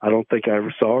 I don't think I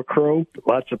ever saw a crow.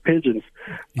 Lots of pigeons,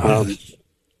 and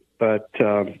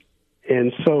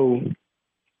so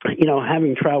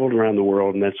having traveled around the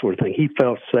world and that sort of thing, he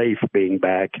felt safe being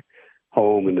back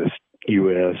home in the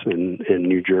U.S. and in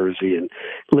New Jersey, and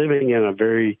living in a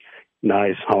very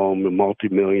nice home, a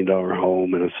multi-million-dollar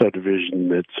home in a subdivision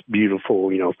that's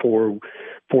beautiful,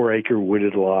 4-acre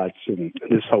wooded lots and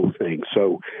this whole thing.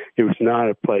 So it was not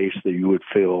a place that you would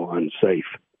feel unsafe.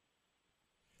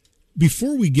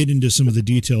 Before we get into some of the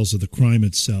details of the crime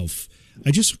itself,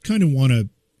 I just kind of want to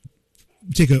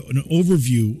take an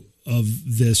overview of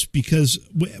this, because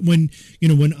when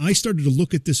I started to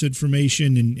look at this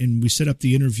information and we set up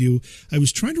the interview, I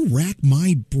was trying to rack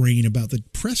my brain about the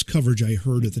press coverage I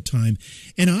heard at the time.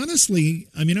 And honestly,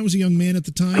 I mean, I was a young man at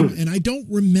the time, and I don't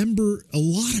remember a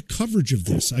lot of coverage of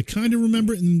this. I kind of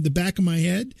remember it in the back of my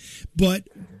head, but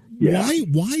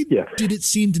why did it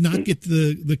seem to not get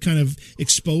the kind of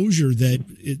exposure that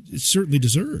it certainly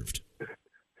deserved?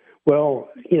 Well,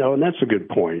 and that's a good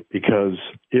point, because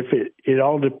if it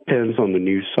all depends on the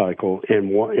news cycle,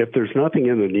 and if there's nothing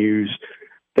in the news,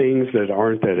 things that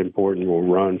aren't that important will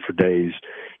run for days.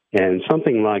 And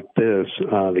something like this,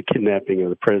 the kidnapping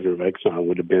of the president of Exxon,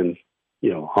 would have been,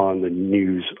 on the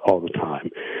news all the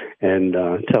time, and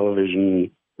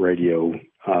television, radio.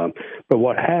 But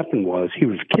what happened was he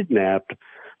was kidnapped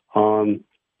on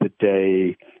the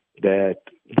day that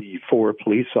the 4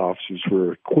 police officers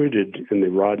were acquitted in the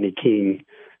Rodney King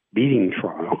beating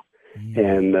trial,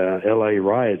 and L.A.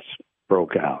 riots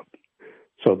broke out.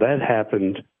 So that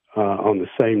happened on the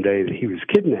same day that he was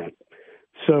kidnapped.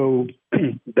 So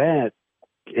that,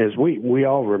 as we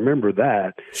all remember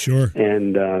that, sure,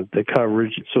 and the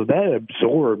coverage, so that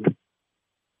absorbed,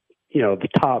 the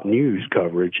top news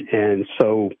coverage, and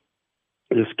so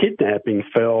this kidnapping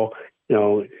fell.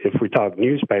 If we talk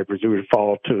newspapers, it would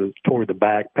fall toward the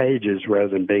back pages rather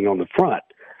than being on the front.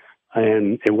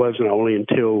 And it wasn't only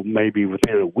until maybe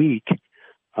within a week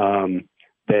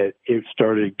that it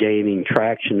started gaining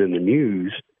traction in the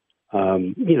news.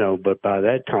 But by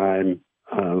that time,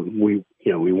 we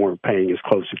weren't paying as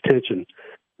close attention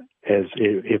as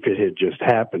if it had just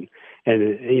happened.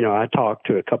 And I talked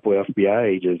to a couple of FBI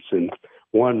agents, and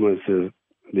one was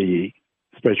the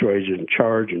special agent in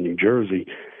charge in New Jersey.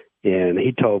 And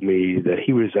he told me that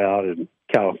he was out in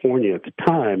California at the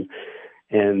time,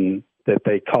 and that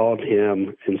they called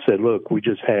him and said, look, we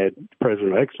just had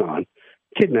President Exxon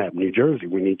kidnapped in New Jersey.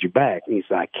 We need you back. And he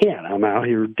said, I can't. I'm out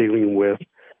here dealing with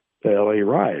the L.A.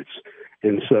 riots.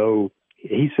 And so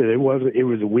he said it was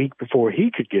a week before he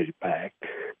could get it back.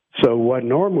 So what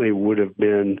normally would have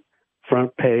been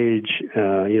front page,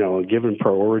 given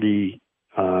priority,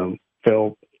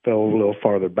 fell a little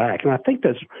farther back. And I think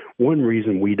that's one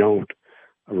reason we don't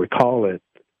recall it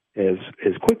as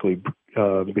quickly,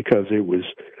 because it was,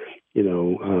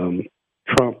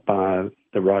 trumped by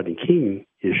the Rodney King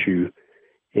issue.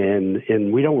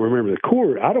 And we don't remember the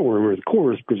chorus. I don't remember the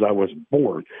chorus because I wasn't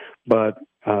born. But,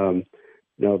 the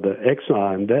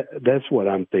Exxon, that's what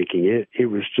I'm thinking. It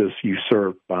was just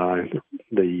usurped by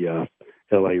the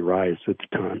L.A. riots at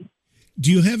the time. Do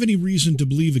you have any reason to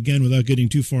believe, again, without getting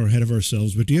too far ahead of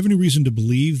ourselves, but do you have any reason to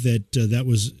believe that that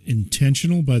was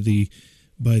intentional by the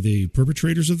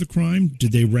perpetrators of the crime?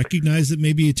 Did they recognize that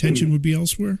maybe attention would be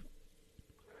elsewhere?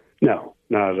 No,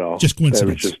 not at all. Just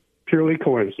coincidence. That was just purely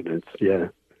coincidence, yeah.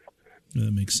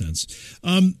 That makes sense.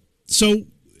 So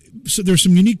there's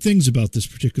some unique things about this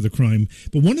particular crime,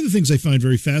 but one of the things I find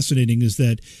very fascinating is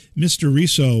that Mr.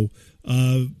 Risso,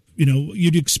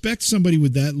 you'd expect somebody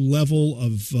with that level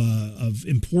of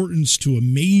importance to a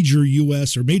major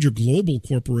U.S. or major global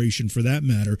corporation, for that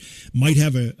matter, might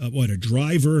have a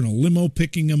driver and a limo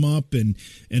picking him up and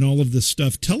all of this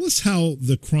stuff. Tell us how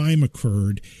the crime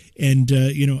occurred. And,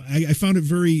 I found it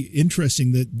very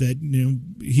interesting that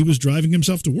he was driving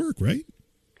himself to work, right?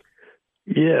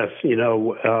 Yes.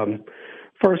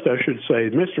 First, I should say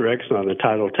Mr. Exxon, the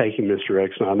title Taking Mr.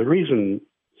 Exxon, the reason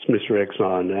it's Mr.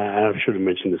 Exxon, I should have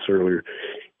mentioned this earlier,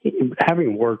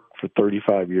 having worked for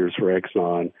 35 years for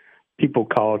Exxon, people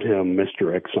called him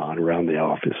Mr. Exxon around the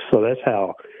office. So that's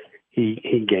how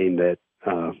he gained that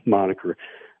moniker.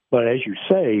 But as you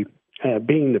say,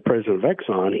 being the president of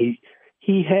Exxon,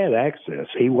 he had access.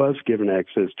 He was given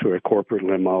access to a corporate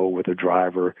limo with a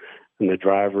driver, and the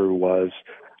driver was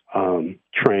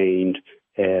trained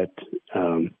at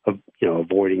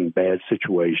avoiding bad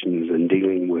situations and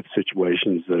dealing with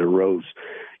situations that arose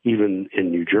even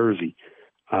in New Jersey.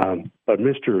 But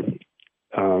Mr.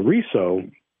 Risso,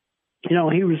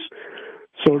 he was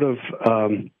sort of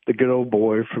the good old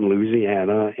boy from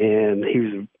Louisiana, and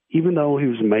even though he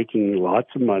was making lots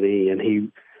of money and he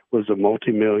was a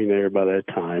multimillionaire by that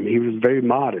time, he was very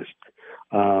modest.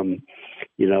 And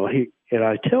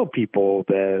I tell people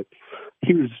that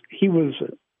he was.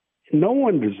 No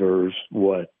one deserves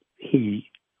what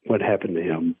happened to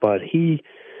him, but he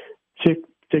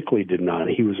particularly did not.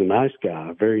 He was a nice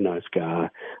guy, a very nice guy,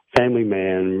 family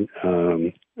man,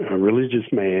 a religious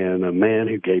man, a man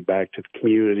who gave back to the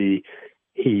community.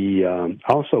 He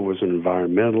also was an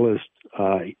environmentalist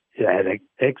at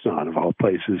Exxon, of all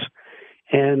places,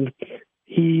 and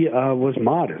he was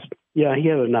modest. Yeah, he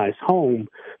had a nice home,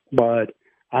 but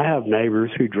I have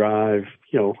neighbors who drive,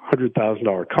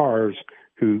 $100,000 cars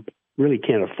who really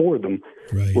can't afford them,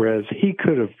 right. Whereas he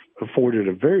could have afforded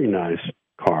a very nice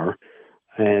car,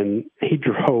 and he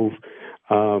drove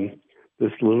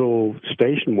this little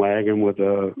station wagon with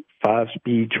a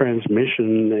 5-speed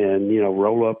transmission and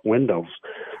roll-up windows.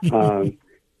 And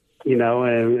you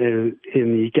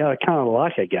got to kind of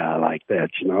like a guy like that,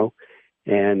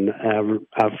 And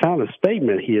I found a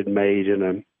statement he had made in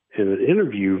an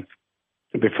interview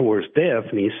before his death,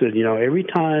 and he said, every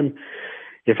time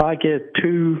if I get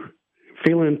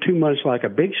feeling too much like a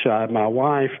big shot, my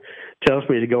wife tells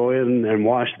me to go in and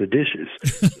wash the dishes,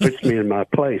 puts me in my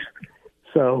place.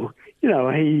 So,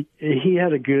 he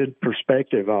had a good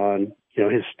perspective on,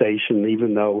 his station,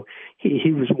 even though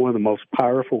he was one of the most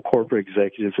powerful corporate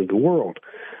executives in the world.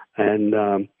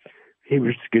 And he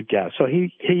was a good guy. So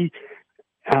he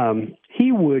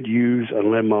would use a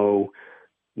limo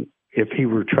if he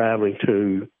were traveling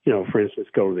to, for instance,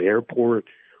 go to the airport,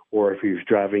 or if he was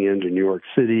driving into New York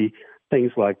City,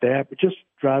 things like that. But just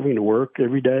driving to work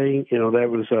every day, that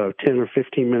was a 10 or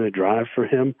 15-minute drive for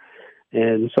him.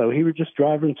 And so he would just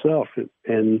drive himself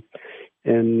and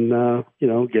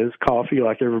get his coffee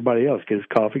like everybody else, get his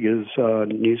coffee, get his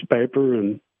newspaper,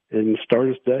 and start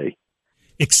his day.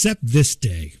 Except this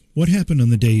day. What happened on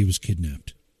the day he was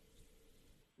kidnapped?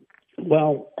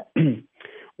 Well,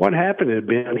 what happened had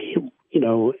been,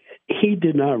 he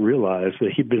did not realize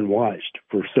that he'd been watched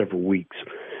for several weeks.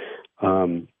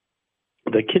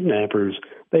 The kidnappers,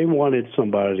 they wanted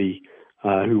somebody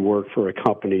who worked for a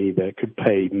company that could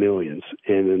pay millions,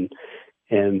 and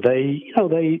they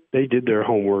did their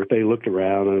homework. They looked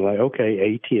around and like,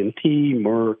 okay, AT&T,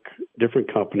 Merck,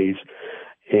 different companies,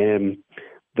 and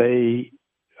they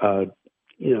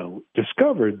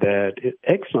discovered that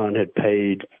Exxon had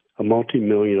paid a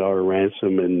multi-million-dollar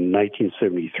ransom in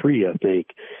 1973, I think,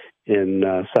 in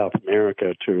South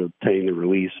America to obtain the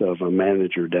release of a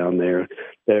manager down there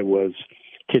that was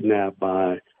kidnapped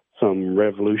by some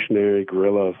revolutionary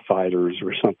guerrilla fighters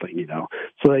or something,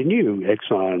 So they knew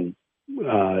Exxon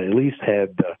at least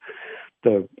had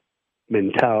the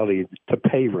mentality to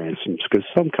pay ransoms, because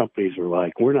some companies are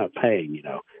like, we're not paying,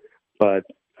 But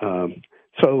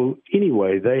so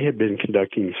anyway, they had been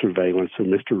conducting surveillance of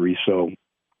Mr. Risso,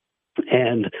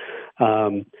 and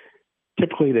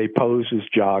typically they posed as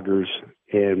joggers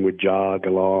and would jog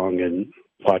along and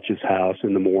watch his house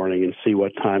in the morning and see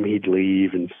what time he'd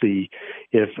leave and see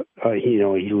if, he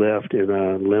left in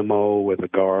a limo with a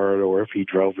guard or if he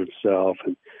drove himself,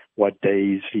 and what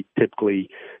days he typically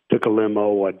took a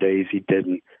limo, what days he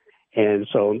didn't. And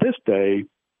so on this day,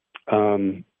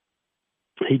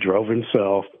 he drove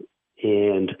himself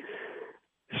and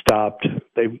stopped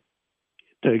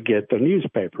to get the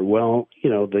newspaper. Well,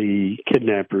 the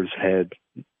kidnappers had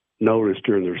noticed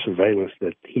during their surveillance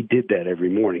that he did that every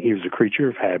morning. He was a creature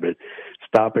of habit,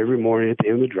 stop every morning at the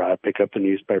end of the drive, pick up the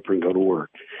newspaper, and go to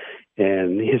work.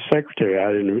 And his secretary,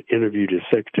 I interviewed his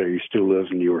secretary, who still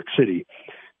lives in New York City,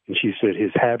 and she said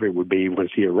his habit would be, once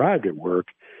he arrived at work,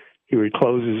 he would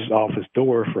close his office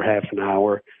door for half an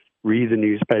hour, read the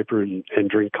newspaper, and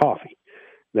drink coffee.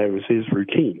 That was his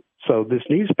routine. So this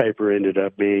newspaper ended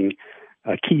up being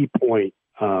a key point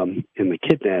in the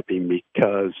kidnapping,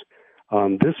 because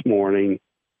this morning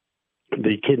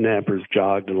the kidnappers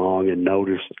jogged along and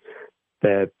noticed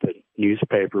that the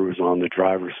newspaper was on the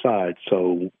driver's side.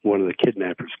 So one of the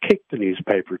kidnappers kicked the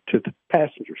newspaper to the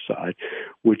passenger side,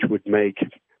 which would make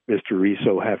Mr.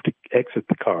 Riso have to exit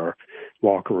the car,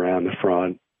 walk around the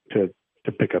front to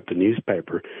pick up the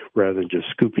newspaper rather than just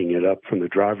scooping it up from the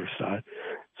driver's side.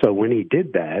 So when he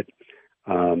did that,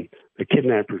 the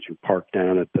kidnappers were parked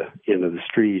down at the end of the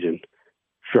street and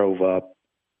drove up,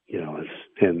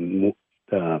 and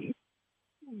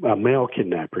a male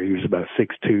kidnapper, he was about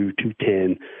 6'2",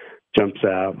 210, jumps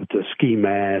out with a ski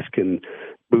mask and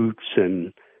boots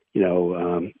and,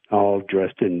 all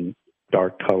dressed in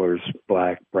dark colors,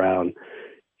 black, brown,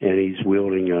 and he's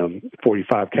wielding a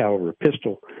 .45 caliber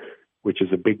pistol, which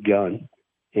is a big gun.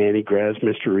 And he grabs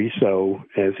Mr. Riso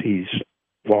as he's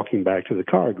walking back to the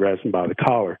car, grabs him by the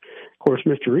collar. Of course,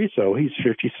 Mr. Riso, he's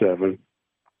 57,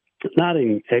 not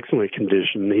in excellent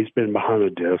condition. He's been behind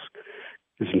a desk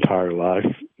his entire life,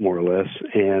 more or less,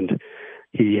 and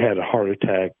he had a heart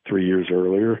attack 3 years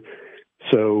earlier.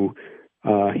 So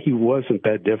he wasn't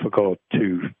that difficult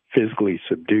to physically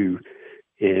subdue.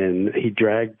 And he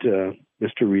dragged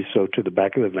Mr. Riso to the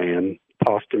back of the van,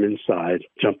 tossed him inside,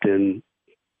 jumped in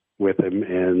with him,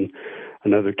 and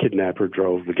another kidnapper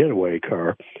drove the getaway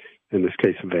car, in this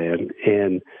case a van.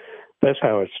 And that's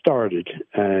how it started.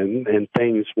 And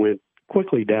things went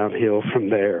quickly downhill from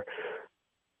there.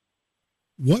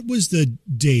 What was the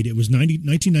date? It was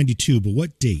 1992, but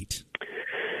what date?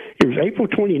 It was April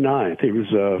 29th. It was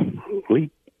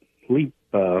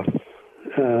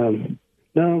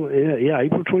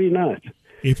April 29th.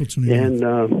 April 29th.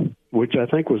 And which I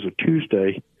think was a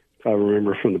Tuesday, if I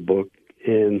remember from the book.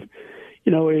 And,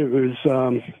 it was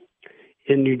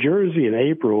in New Jersey in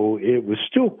April, it was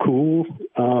still cool,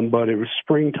 but it was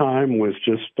springtime was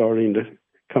just starting to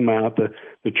come out.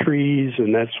 The trees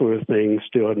and that sort of thing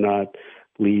still had not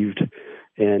leaved.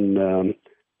 And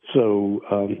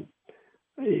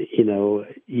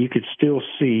you could still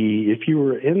see, if you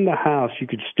were in the house, you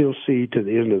could still see to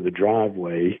the end of the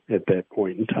driveway at that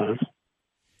point in time.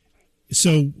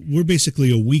 So we're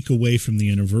basically a week away from the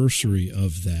anniversary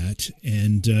of that,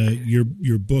 and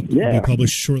your book will be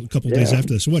published a couple of days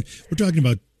after this. So what, we're talking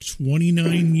about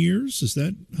 29 years? Is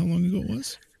that how long ago it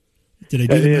was? Did I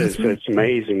do the math right? It's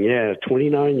amazing. Yeah,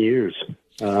 29 years.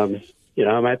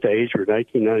 I'm at the age where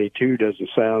 1992 doesn't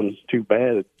sound too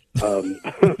bad,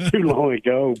 too long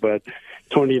ago, but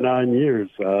 29 years.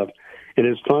 And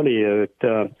it's funny that,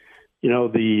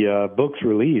 the book's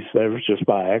release, that was just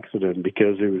by accident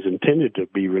because it was intended to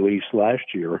be released last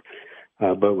year.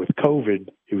 But with COVID,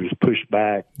 it was pushed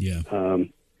back. Yeah.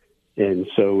 And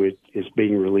so it's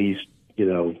being released,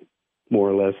 more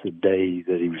or less the day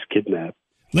that he was kidnapped.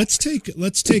 Let's take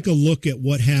a look at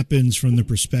what happens from the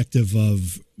perspective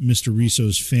of Mr.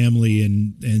 Riso's family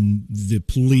and the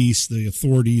police, the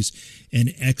authorities, and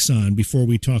Exxon before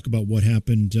we talk about what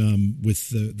happened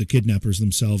with the kidnappers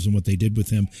themselves and what they did with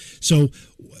him. So,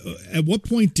 at what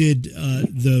point did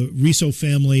the Riso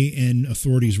family and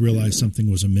authorities realize something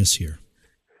was amiss here?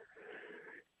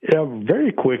 Yeah,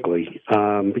 very quickly,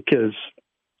 because.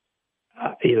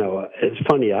 It's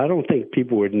funny. I don't think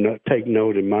people would take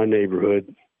note in my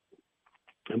neighborhood,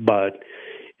 but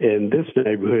in this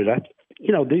neighborhood,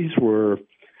 these were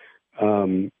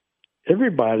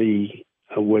everybody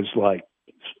was like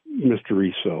Mr.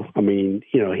 Riso. I mean,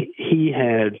 he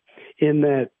had in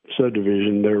that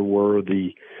subdivision there were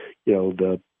the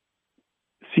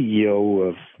CEO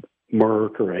of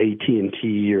Merck or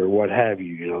AT&T or what have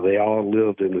you. They all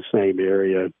lived in the same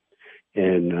area,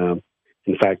 and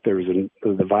in fact, there was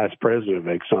the vice president of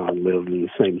Exxon lived in the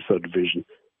same subdivision.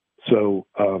 So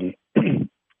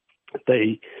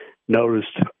they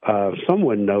noticed,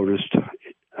 someone noticed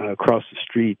across the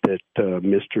street that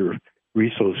Mr.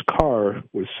 Riso's car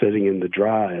was sitting in the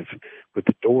drive with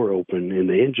the door open and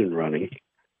the engine running.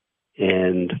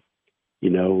 And,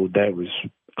 that was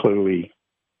clearly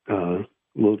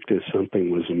looked as something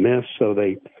was amiss. So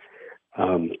they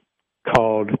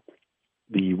called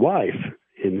the wife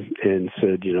and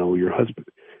said,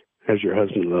 has your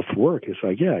husband left for work? It's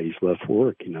like, yeah, he's left for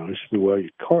work. He said, well,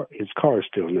 his car is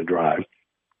still in the drive.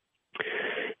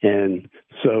 And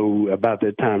so about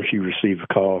that time, she received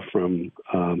a call from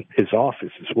his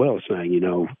office as well, saying,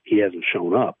 he hasn't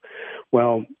shown up.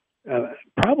 Well,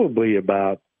 probably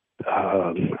about,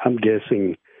 I'm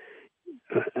guessing,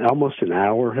 almost an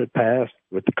hour had passed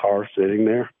with the car sitting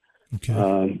there.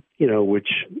 Okay. Which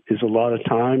is a lot of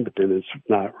time, but then it's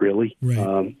not really. Right.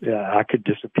 I could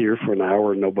disappear for an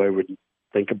hour and nobody would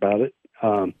think about it.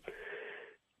 And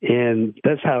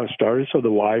that's how it started. So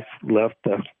the wife left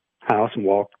the house and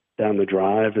walked down the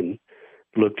drive and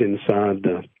looked inside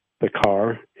the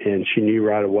car, and she knew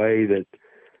right away that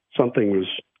something was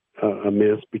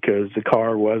amiss because the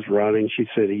car was running. She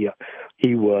said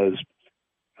he was,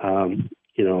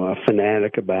 a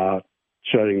fanatic about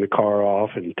shutting the car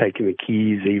off and taking the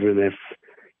keys, even if,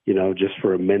 just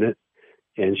for a minute.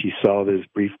 And she saw this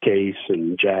briefcase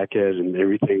and jacket and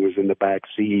everything was in the back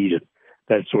seat and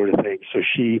that sort of thing. So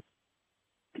she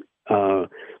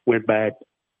went back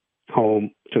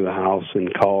home to the house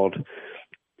and called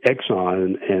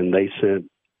Exxon, and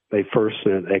they first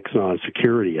sent Exxon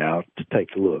security out to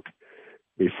take a look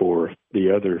before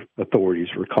the other authorities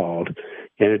were called.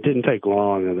 And it didn't take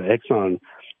long. And the Exxon,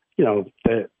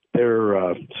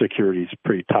 their security is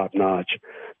pretty top notch.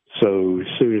 So as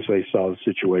soon as they saw the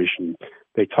situation,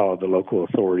 they called the local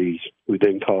authorities, who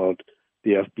then called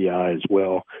the FBI as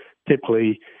well.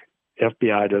 Typically,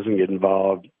 FBI doesn't get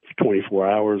involved for 24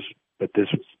 hours, but this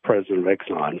was the president of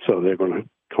Exxon, so they're going to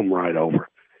come right over.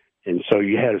 And so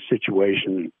you had a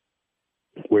situation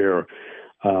where,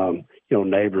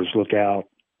 neighbors look out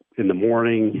in the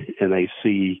morning and they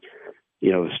see,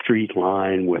 the street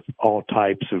line with all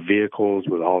types of vehicles,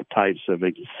 with all types of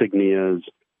insignias,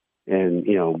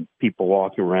 and, people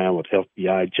walking around with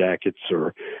FBI jackets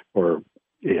or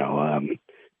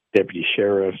deputy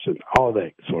sheriffs and all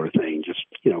that sort of thing, just,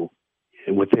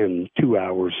 and within 2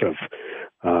 hours of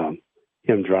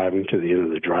him driving to the end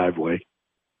of the driveway.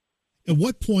 At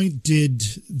what point did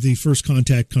the first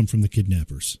contact come from the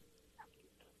kidnappers?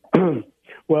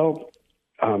 Well,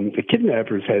 the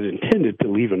kidnappers had intended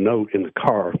to leave a note in the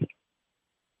car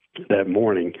that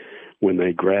morning when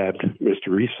they grabbed Mr.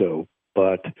 Risso.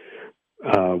 But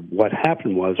what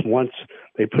happened was, once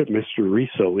they put Mr.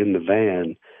 Risso in the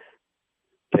van,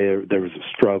 there was a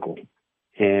struggle.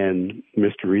 And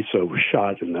Mr. Risso was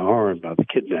shot in the arm by the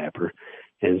kidnapper.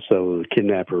 And so the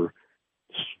kidnapper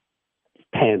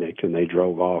panicked and they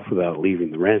drove off without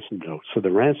leaving the ransom note. So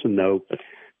the ransom note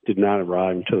did not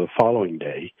arrive until the following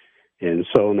day. And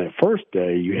so on that first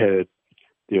day, you had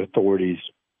the authorities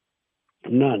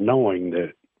not knowing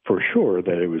that for sure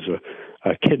that it was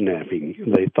a kidnapping.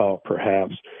 They thought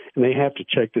perhaps, and they have to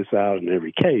check this out in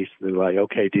every case, they're like,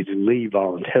 okay, did he leave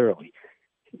voluntarily?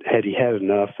 Had he had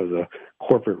enough of the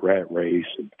corporate rat race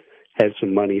and had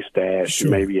some money stashed,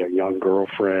 sure, and maybe a young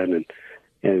girlfriend,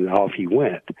 and off he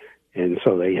went. And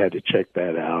so they had to check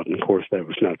that out. And of course, that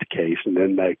was not the case. And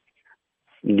then they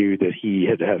knew that he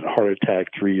had had a heart attack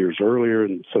 3 years earlier.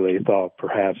 And so they thought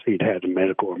perhaps he'd had a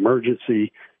medical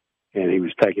emergency and he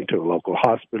was taken to a local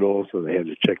hospital. So they had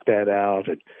to check that out.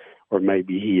 Or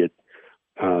maybe he had,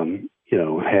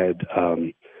 had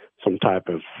some type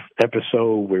of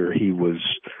episode where he was,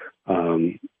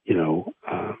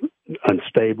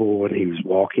 unstable and he was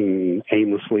walking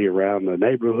aimlessly around the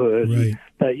neighborhood.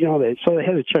 Right. So they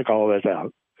had to check all that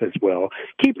out as well,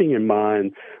 keeping in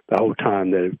mind the whole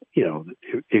time that,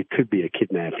 it could be a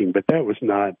kidnapping, but that was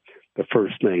not the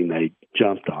first thing they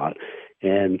jumped on.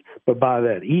 But by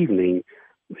that evening,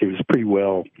 it was pretty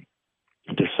well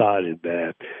decided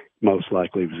that most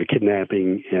likely it was a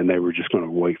kidnapping, and they were just going to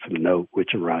wait for the note,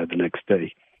 which arrived the next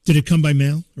day. Did it come by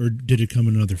mail, or did it come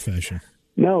in another fashion?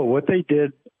 No, what they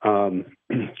did,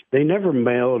 they never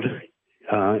mailed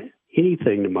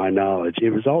anything to my knowledge.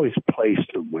 It was always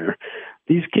placed somewhere.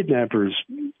 These kidnappers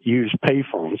use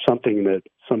payphones, something that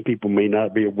some people may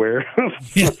not be aware of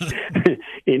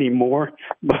anymore.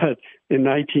 But in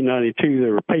 1992,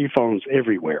 there were payphones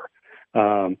everywhere.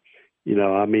 For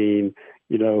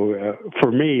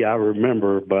me, I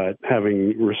remember, but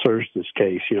having researched this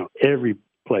case, every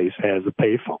place has a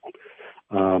payphone.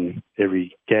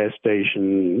 Every gas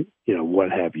station,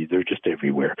 what have you, they're just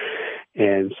everywhere.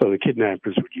 And so the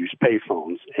kidnappers would use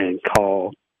payphones and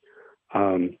call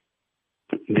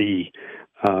the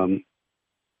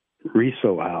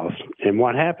Risso house. And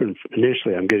what happened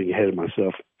initially, I'm getting ahead of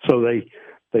myself. So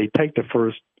they take the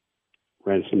first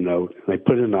ransom note, they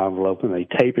put it in an envelope, and they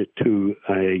tape it to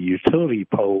a utility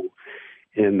pole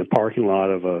in the parking lot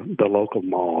of the local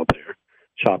mall there,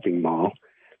 shopping mall.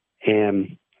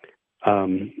 And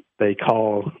they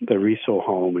call the Risso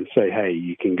home and say, hey,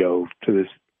 you can go to this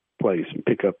place and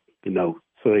pick up the note.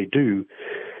 So they do.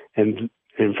 And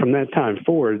from that time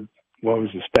forward, what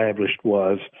was established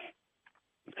was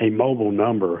a mobile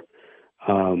number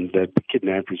that the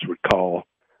kidnappers would call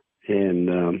and,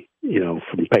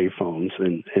 from payphones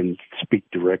and speak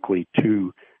directly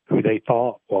to who they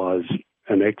thought was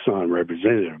an Exxon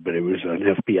representative, but it was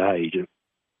an FBI agent.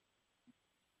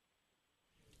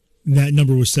 That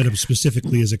number was set up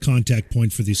specifically as a contact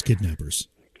point for these kidnappers.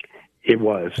 It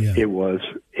was. Yeah. It was.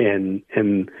 And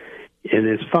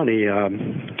it's funny,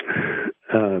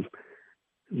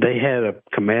 they had a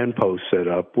command post set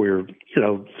up where,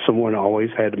 someone always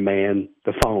had to man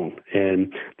the phone.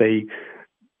 And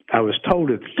I was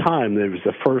told at the time that it was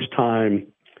the first time,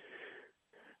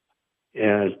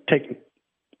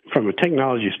 from a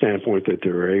technology standpoint, that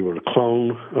they were able to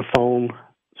clone a phone.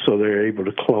 So they're able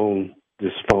to clone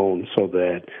this phone so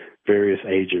that various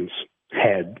agents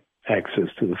had access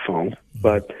to the phone.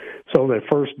 But so that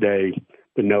first day,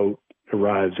 the note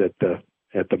arrives at the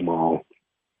mall,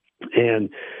 and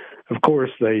of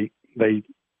course they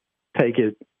take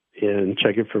it and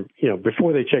check it for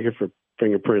before they check it for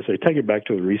fingerprints, they take it back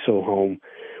to the Riso home,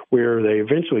 where they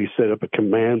eventually set up a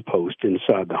command post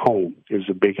inside the home. It was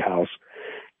a big house,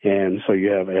 and so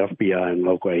you have FBI and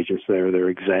local agents there. They're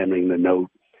examining the note,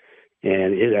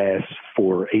 and it asks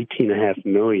for $18.5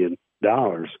 million,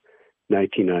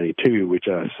 1992, which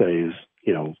I say is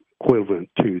equivalent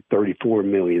to $34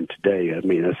 million today. I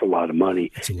mean, that's a lot of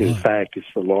money. In fact,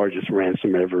 it's the largest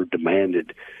ransom ever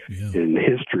demanded in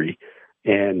history.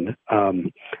 And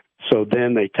so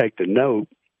then they take the note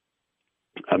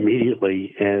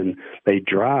immediately, and they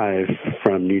drive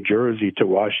from New Jersey to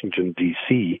Washington,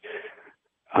 D.C.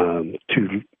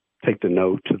 To take the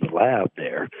note to the lab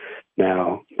there.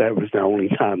 Now, that was the only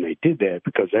time they did that,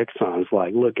 because Exxon's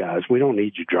like, look, guys, we don't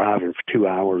need you driving for 2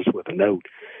 hours with a note.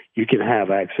 You can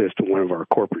have access to one of our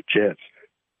corporate jets.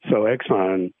 So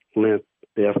Exxon lent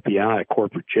the FBI a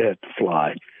corporate jet to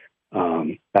fly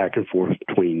back and forth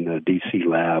between the D.C.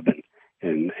 lab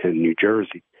and New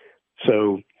Jersey.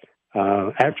 So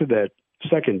after that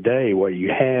second day, what you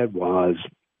had was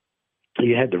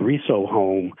you had the Riso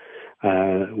home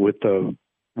with the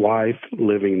wife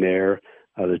living there.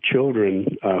 The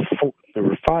children, there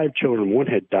were 5 children. One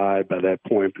had died by that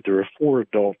point, but there were 4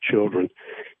 adult children.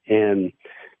 And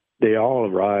they all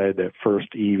arrived that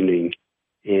first evening.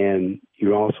 And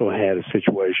you also had a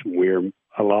situation where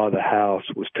a lot of the house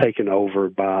was taken over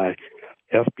by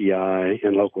FBI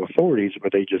and local authorities,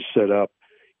 but they just set up,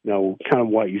 kind of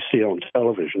what you see on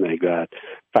television. They got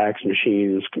fax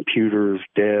machines, computers,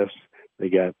 desks. They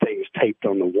got things taped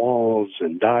on the walls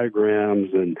and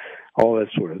diagrams and all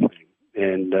that sort of thing.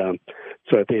 And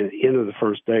so at the end of the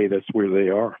first day, that's where they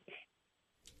are.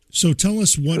 So tell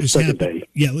us what is happening.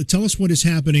 Yeah, tell us what is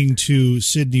happening to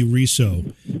Sidney Riso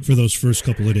for those first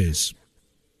couple of days.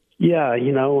 Yeah,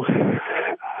 and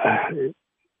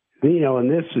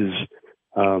this is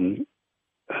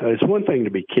it's one thing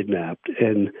to be kidnapped,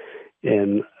 and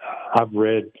I've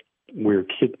read where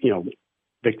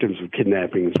victims of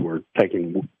kidnappings were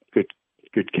taken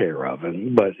good care of,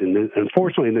 but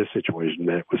unfortunately in this situation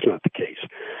that was not the case.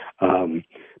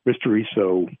 Mr.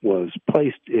 Riso was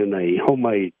placed in a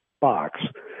homemade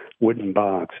wooden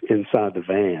box inside the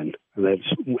van.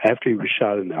 That's after he was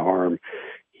shot in the arm.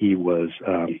 He was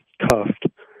cuffed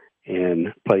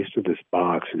and placed in this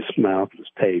box. His mouth was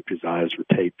taped, his eyes were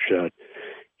taped shut,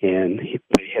 and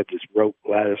they had this rope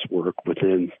lattice work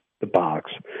within the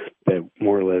box that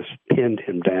more or less pinned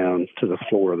him down to the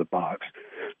floor of the box.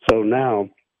 So now,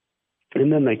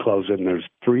 and then they close it, and there's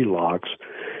 3 locks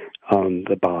on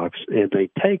the box, and they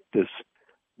take this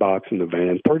box in the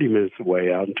van 30 minutes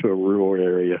away out into a rural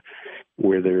area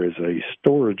where there is a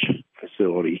storage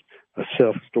facility, a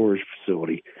self-storage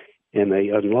facility, and they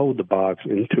unload the box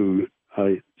into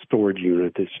a storage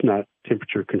unit that's not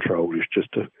temperature controlled. It's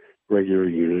just a regular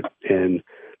unit, and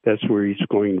that's where he's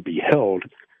going to be held,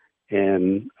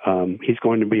 and he's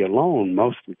going to be alone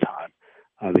most of the time.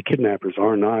 The kidnappers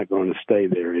are not going to stay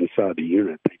there inside the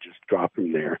unit. They just drop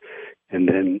him there and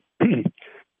then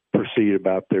proceed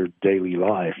about their daily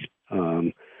life.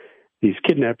 These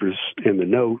kidnappers in the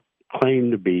note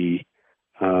claim to be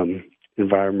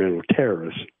environmental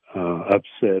terrorists,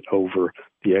 upset over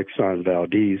the Exxon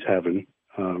Valdez having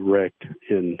wrecked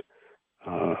in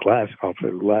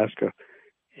Alaska.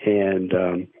 And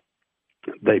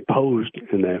they posed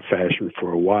in that fashion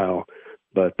for a while,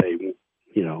 but they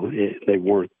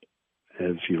weren't,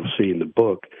 as you'll see in the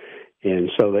book. And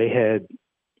so they had,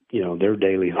 their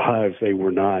daily lives. They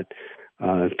were not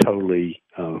totally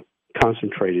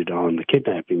concentrated on the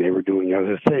kidnapping. They were doing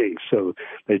other things. So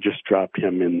they just dropped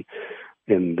him in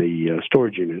the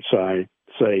storage unit. So I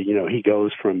say, he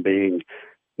goes from being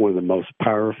one of the most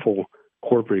powerful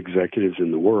corporate executives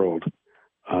in the world,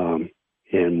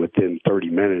 and within 30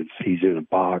 minutes, he's in a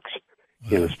box,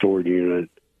 in a storage unit,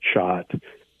 shot,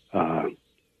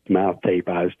 mouth tape,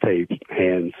 eyes taped,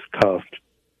 hands cuffed,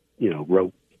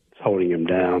 rope holding him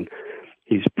down.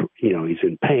 He's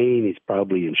in pain. He's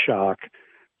probably in shock.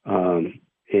 And,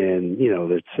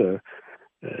 that's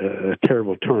a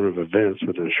terrible turn of events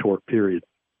within a short period.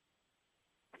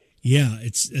 Yeah,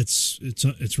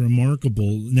 it's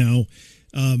remarkable. Now,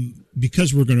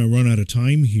 because we're going to run out of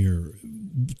time here,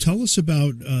 tell us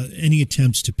about any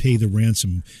attempts to pay the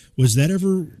ransom. Was that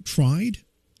ever tried?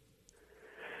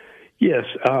 Yes,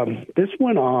 this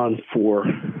went on for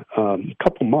a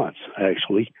couple months,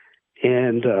 actually,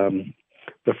 and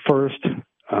the first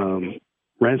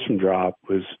ransom drop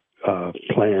was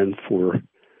planned for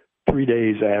 3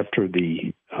 days after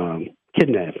the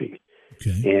kidnapping,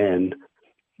 and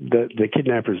the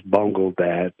kidnappers bungled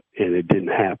that, and it didn't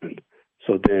happen.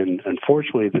 So then,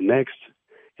 unfortunately,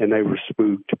 and they were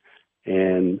spooked,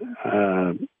 and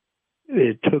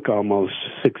it took almost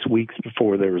 6 weeks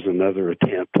before there was another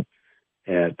attempt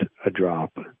at a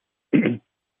drop. And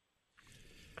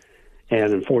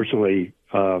unfortunately,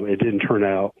 it didn't turn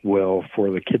out well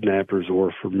for the kidnappers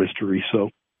or for Mr.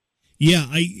 Riso. Yeah,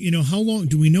 how long,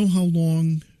 do we know how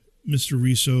long Mr.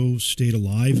 Riso stayed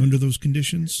alive under those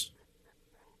conditions?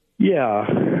 Yeah,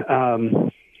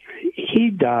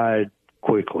 he died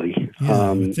quickly.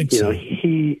 Yeah, I think so.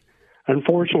 He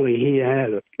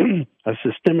had a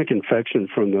systemic infection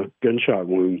from the gunshot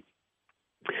wound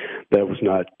that was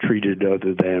not treated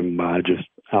other than by just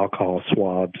alcohol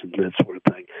swabs and that sort of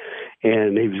thing.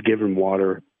 And he was given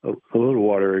water, a little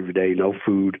water every day, no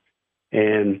food.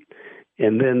 And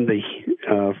then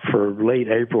for late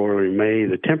April, early May,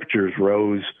 the temperatures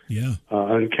rose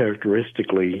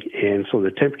uncharacteristically. And so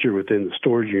the temperature within the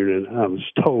storage unit, I was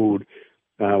told,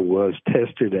 was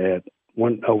tested at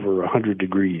over 100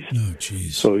 degrees. Oh,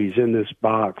 geez. So he's in this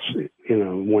box,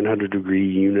 100-degree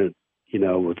unit,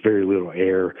 with very little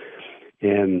air.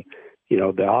 And,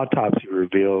 the autopsy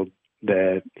revealed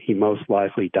that he most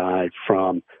likely died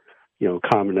from, a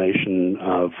combination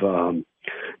of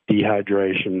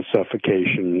dehydration,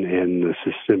 suffocation, and the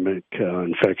systemic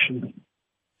infection.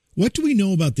 What do we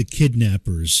know about the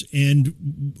kidnappers? And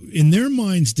in their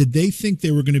minds, did they think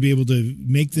they were going to be able to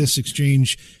make this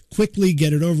exchange quickly,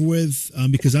 get it over with?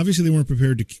 Because obviously they weren't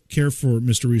prepared to care for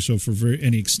Mr. Riso for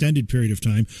any extended period of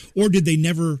time. Or did they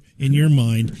never, in your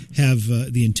mind, have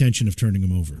the intention of turning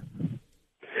him over?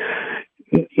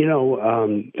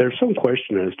 There's some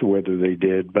question as to whether they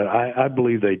did, but I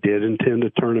believe they did intend to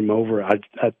turn him over. I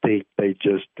think they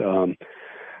just...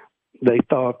 they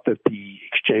thought that the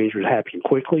exchange would happen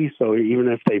quickly, so even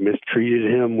if they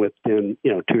mistreated him within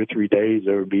 2 or 3 days,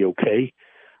 that would be okay.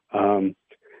 And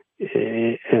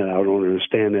I don't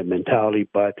understand that mentality,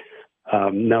 but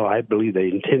no, I believe they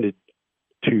intended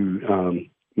to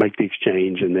make the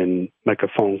exchange and then make a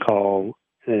phone call,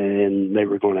 and they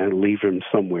were going to leave him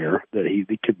somewhere that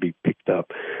he could be picked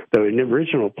up. The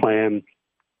original plan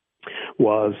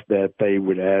was that they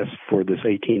would ask for this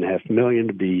 $18.5 million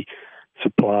to be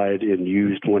supplied in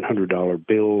used $100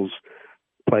 bills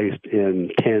placed in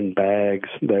 10 bags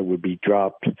that would be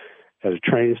dropped at a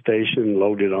train station,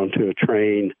 loaded onto a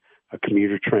train, a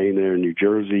commuter train there in New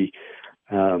Jersey.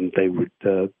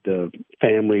 The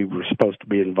family were supposed to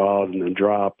be involved in the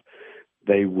drop.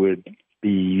 They would be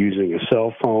using a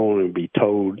cell phone and be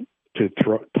told to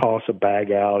toss a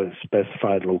bag out at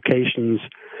specified locations,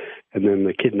 and then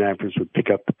the kidnappers would pick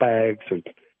up the bags and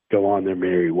go on their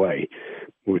merry way.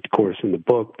 Which, of course, in the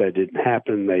book, that didn't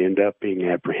happen. They ended up being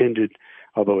apprehended,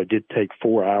 although it did take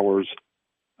 4 hours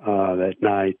that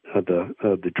night of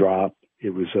the drop.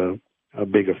 It was a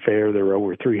big affair. There were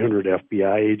over 300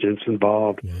 FBI agents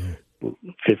involved,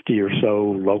 50 or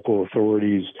so local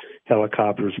authorities,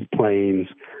 helicopters, planes,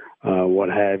 what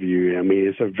have you. I mean,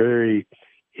 it's a very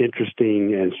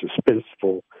interesting and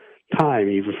suspenseful time,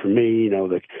 even for me.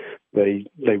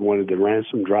 They wanted the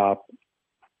ransom drop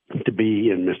to be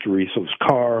in Mr. Riso's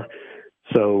car.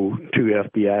 So 2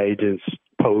 FBI agents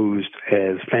posed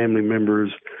as family members.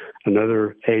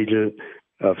 Another agent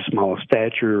of small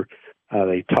stature,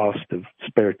 they tossed the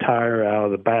spare tire out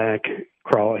of the back.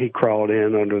 He crawled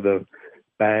in under the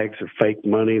bags of fake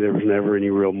money. There was never any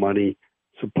real money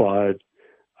supplied.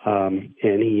 And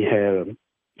he had a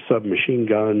submachine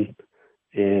gun.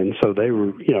 And so they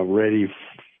were, ready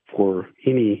for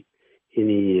any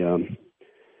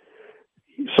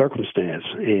circumstance,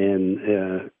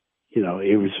 and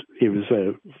it was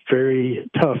a very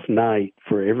tough night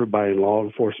for everybody in law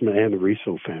enforcement and the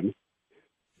Riso family.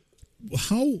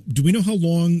 How do we know how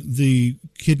long the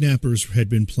kidnappers had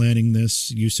been planning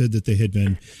this? You said that they had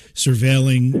been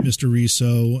surveilling Mr.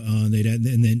 Riso,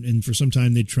 and for some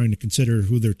time they'd trying to consider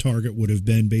who their target would have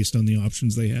been based on the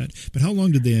options they had. But how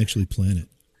long did they actually plan it?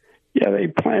 Yeah, they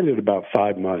planned it about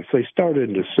 5 months. They started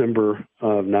in December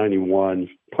of '91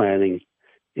 planning.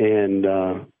 And,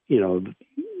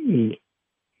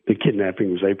 the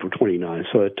kidnapping was April 29th,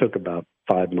 so it took about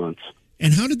 5 months.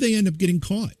 And how did they end up getting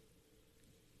caught?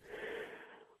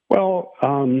 Well,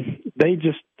 they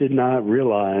just did not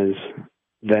realize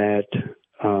that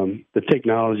the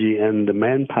technology and the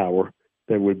manpower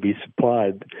that would be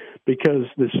supplied, because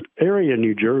this area in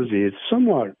New Jersey is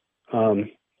somewhat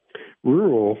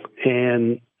rural,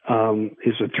 and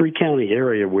it's a 3-county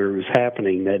area where it was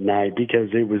happening that night, because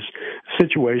it was a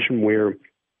situation where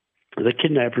the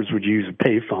kidnappers would use a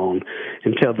payphone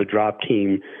and tell the drop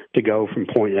team to go from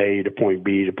point A to point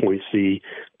B to point C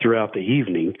throughout the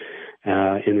evening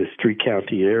in this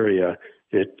 3-county area.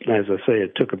 As I say,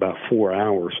 it took about 4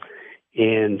 hours.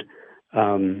 And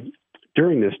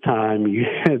during this time, you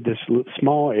had this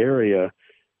small area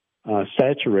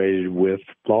saturated with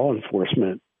law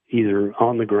enforcement, either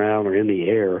on the ground or in the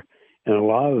air, and a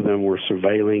lot of them were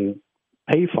surveilling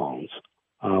payphones,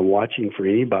 watching for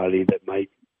anybody that might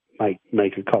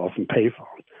make a call from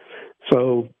payphone.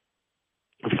 So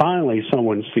finally,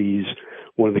 someone sees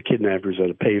one of the kidnappers at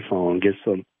a payphone, gets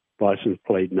the license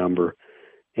plate number,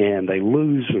 and they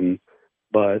lose them.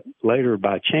 But later,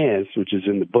 by chance, which is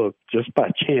in the book, just by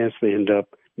chance, they end up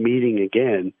meeting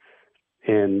again,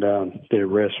 and the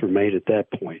arrests were made at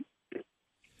that point.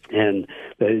 And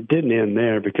it didn't end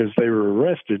there, because they were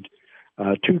arrested,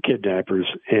 2 kidnappers,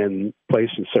 and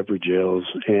placed in separate jails.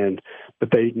 But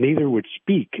they neither would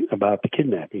speak about the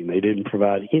kidnapping. They didn't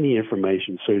provide any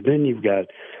information. So then you've got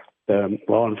the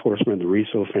law enforcement, the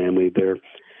Risso family. They're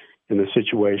in a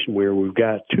situation where we've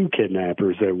got 2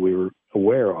 kidnappers that we were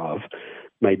aware of,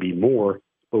 maybe more,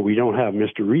 but we don't have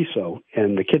Mr. Risso,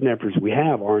 and the kidnappers we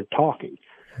have aren't talking.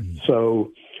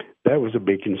 So that was a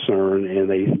big concern,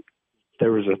 and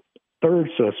there was a third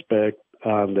suspect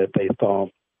that they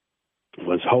thought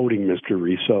was holding Mr.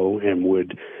 Risso and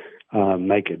would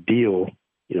make a deal,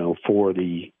 for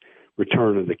the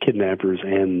return of the kidnappers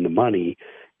and the money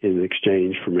in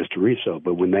exchange for Mr. Risso.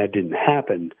 But when that didn't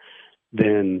happen,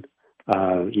 then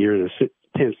you're in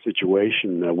a tense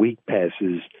situation. A week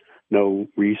passes, no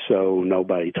Risso,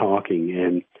 nobody talking,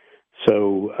 and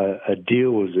so a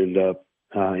deal was ended up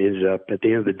at the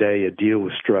end of the day, a deal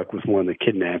was struck with one of the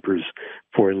kidnappers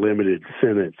for a limited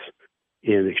sentence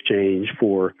in exchange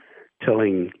for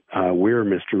telling where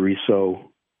Mr. Risso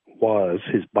was,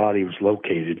 his body was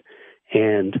located,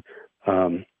 and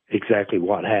exactly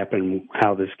what happened,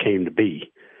 how this came to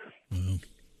be. Wow.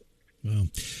 Wow.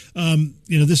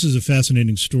 This is a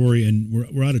fascinating story, and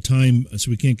we're out of time,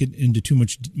 so we can't get into too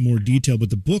much more detail, but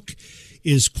the book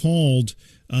is called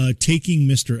Taking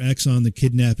Mr. Exxon, the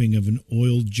Kidnapping of an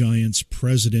Oil Giant's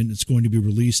President. It's going to be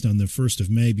released on the 1st of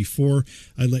May. Before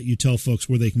I let you tell folks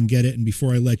where they can get it, and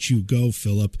before I let you go,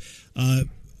 Philip,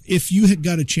 if you had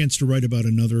got a chance to write about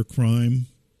another crime,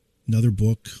 another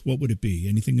book, what would it be?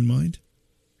 Anything in mind?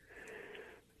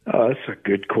 That's a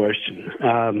good question.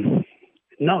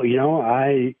 No,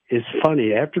 it's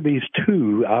funny. After these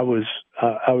 2, I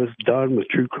was done with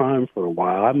true crime for a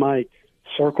while. I might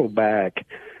circle back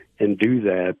and do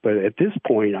that, but at this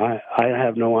point, I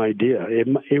have no idea.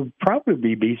 It would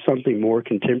probably be something more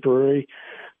contemporary.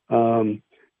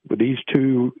 But these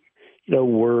 2,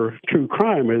 were true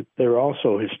crime, but they're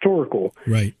also historical,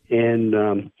 right?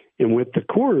 And with the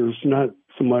Coors, not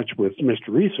so much with Mr.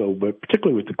 Risso, but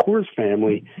particularly with the Coors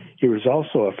family, there was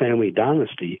also a family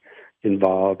dynasty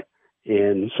involved,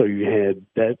 and so you had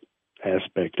that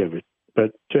aspect of it.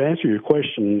 But to answer your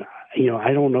question,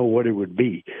 I don't know what it would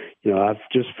be. I've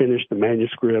just finished the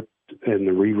manuscript and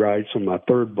the rewrites on my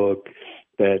 3rd book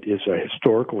that is a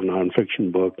historical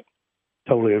nonfiction book,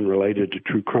 totally unrelated to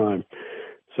true crime.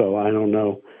 So I don't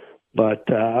know.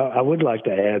 But I would like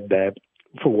to add that,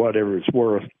 for whatever it's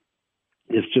worth,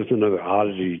 it's just another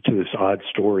oddity to this odd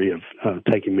story of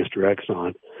taking Mr.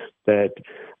 Exxon, that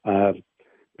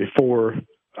before,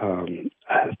 I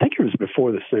think it was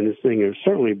before the sentencing, or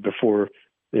certainly before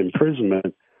the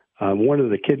imprisonment, one of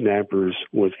the kidnappers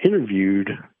was interviewed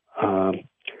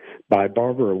by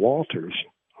Barbara Walters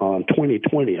on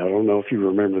 2020. I don't know if you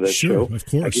remember that show. Sure, of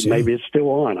course. Maybe it's still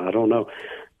on. I don't know.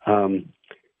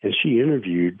 And she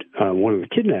interviewed one of the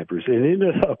kidnappers and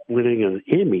ended up winning an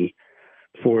Emmy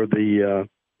for the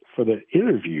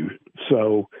interview.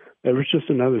 So there was just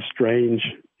another strange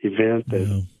event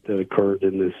that occurred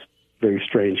in this very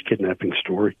strange kidnapping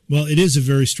story. Well, it is a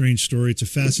very strange story. It's a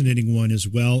fascinating one as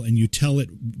well, and you tell it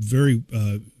very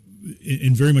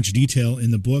in very much detail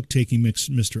in the book, Taking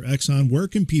Mr. Exxon. Where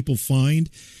can people find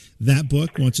that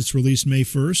book once it's released May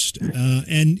 1st,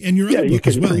 and your other book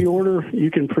as well?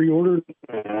 You can pre-order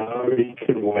now. You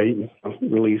can wait.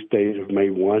 Release date of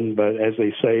May 1, but as they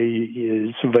say,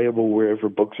 it's available wherever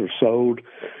books are sold.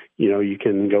 You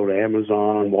can go to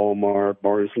Amazon, Walmart,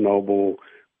 Barnes & Noble,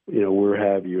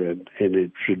 where have you, and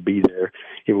it should be there.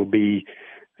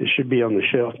 It should be on the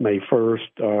shelf May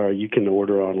 1st, or you can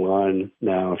order online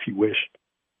now if you wish.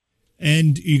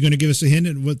 And you're going to give us a hint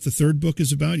at what the third book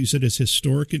is about? You said it's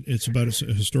historic. It's about a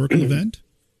historical event?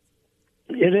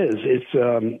 It is. It's,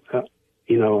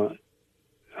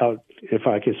 if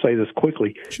I can say this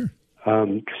quickly. Sure.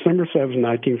 December 7th,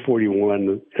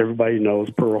 1941, everybody knows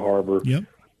Pearl Harbor. Yep.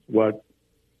 What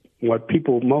most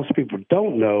people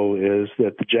don't know is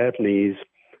that the Japanese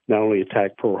not only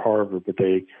attacked Pearl Harbor, but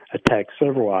they attacked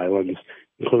several islands,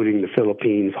 including the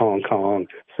Philippines, Hong Kong,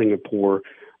 Singapore,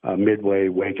 Midway,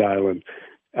 Wake Island,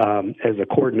 as a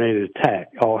coordinated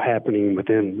attack, all happening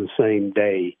within the same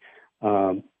day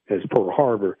as Pearl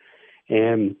Harbor.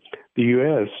 And the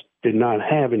U.S. did not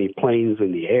have any planes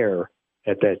in the air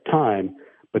at that time,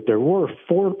 but there were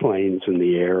 4 planes in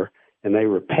the air, and they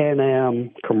were Pan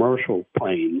Am commercial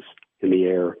planes in the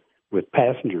air with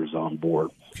passengers on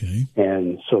board. Okay.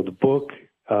 And so the book,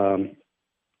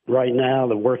 right now,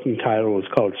 the working title is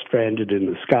called Stranded in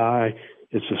the Sky.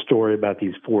 It's a story about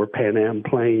these 4 Pan Am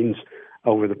planes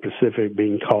over the Pacific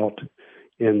being caught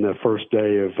in the first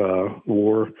day of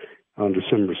war on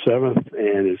December 7th,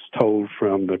 and it's told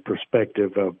from the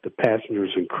perspective of the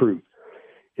passengers and crew.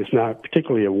 It's not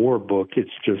particularly a war book. It's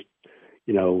just,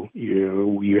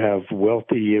 you have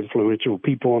wealthy, influential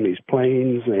people on these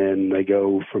planes, and they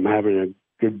go from having a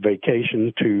good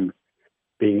vacation to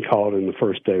being caught in the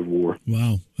first day of war.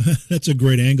 Wow. That's a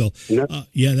great angle.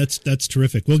 That's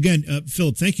terrific. Well, again,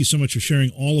 Philip, thank you so much for sharing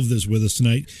all of this with us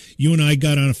tonight. You and I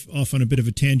got off on a bit of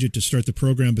a tangent to start the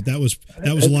program, but that was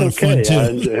a lot of fun too.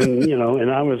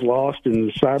 And I was lost in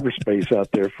cyberspace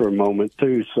out there for a moment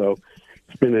too. So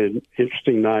it's been an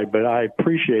interesting night, but I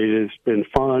appreciate it. It's been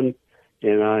fun,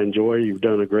 and I enjoy it. You've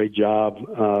done a great job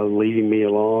leading me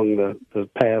along the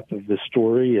path of this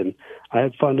story, and I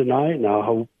had fun tonight, and I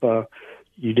hope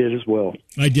you did as well.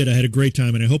 I did. I had a great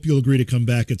time, and I hope you'll agree to come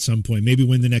back at some point. Maybe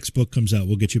when the next book comes out,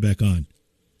 we'll get you back on.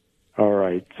 All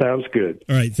right. Sounds good.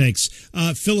 All right. Thanks.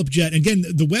 Philip Jett. Again,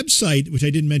 the website, which I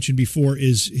didn't mention before,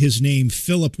 is his name,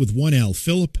 Philip with one L,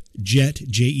 Philip Jett,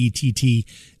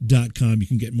 JETT.com. You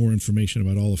can get more information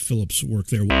about all of Philip's work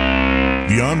there.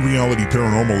 Beyond Reality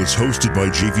Paranormal is hosted by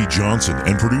J.V. Johnson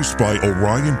and produced by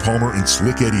Orion Palmer and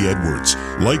Slick Eddie Edwards.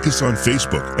 Like us on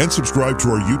Facebook and subscribe to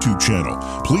our YouTube channel.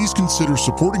 Please consider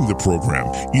supporting the program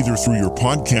either through your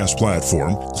podcast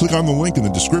platform, click on the link in the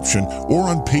description, or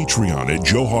on Patreon at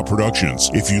Joha Productions.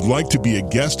 If you'd like to be a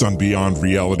guest on Beyond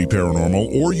Reality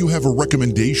Paranormal, or you have a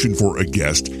recommendation for a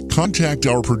guest, contact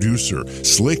our producer,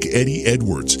 Slick Eddie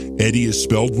Edwards. Eddie is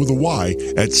spelled with a Y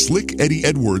at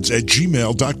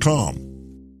slickeddieedwards@gmail.com.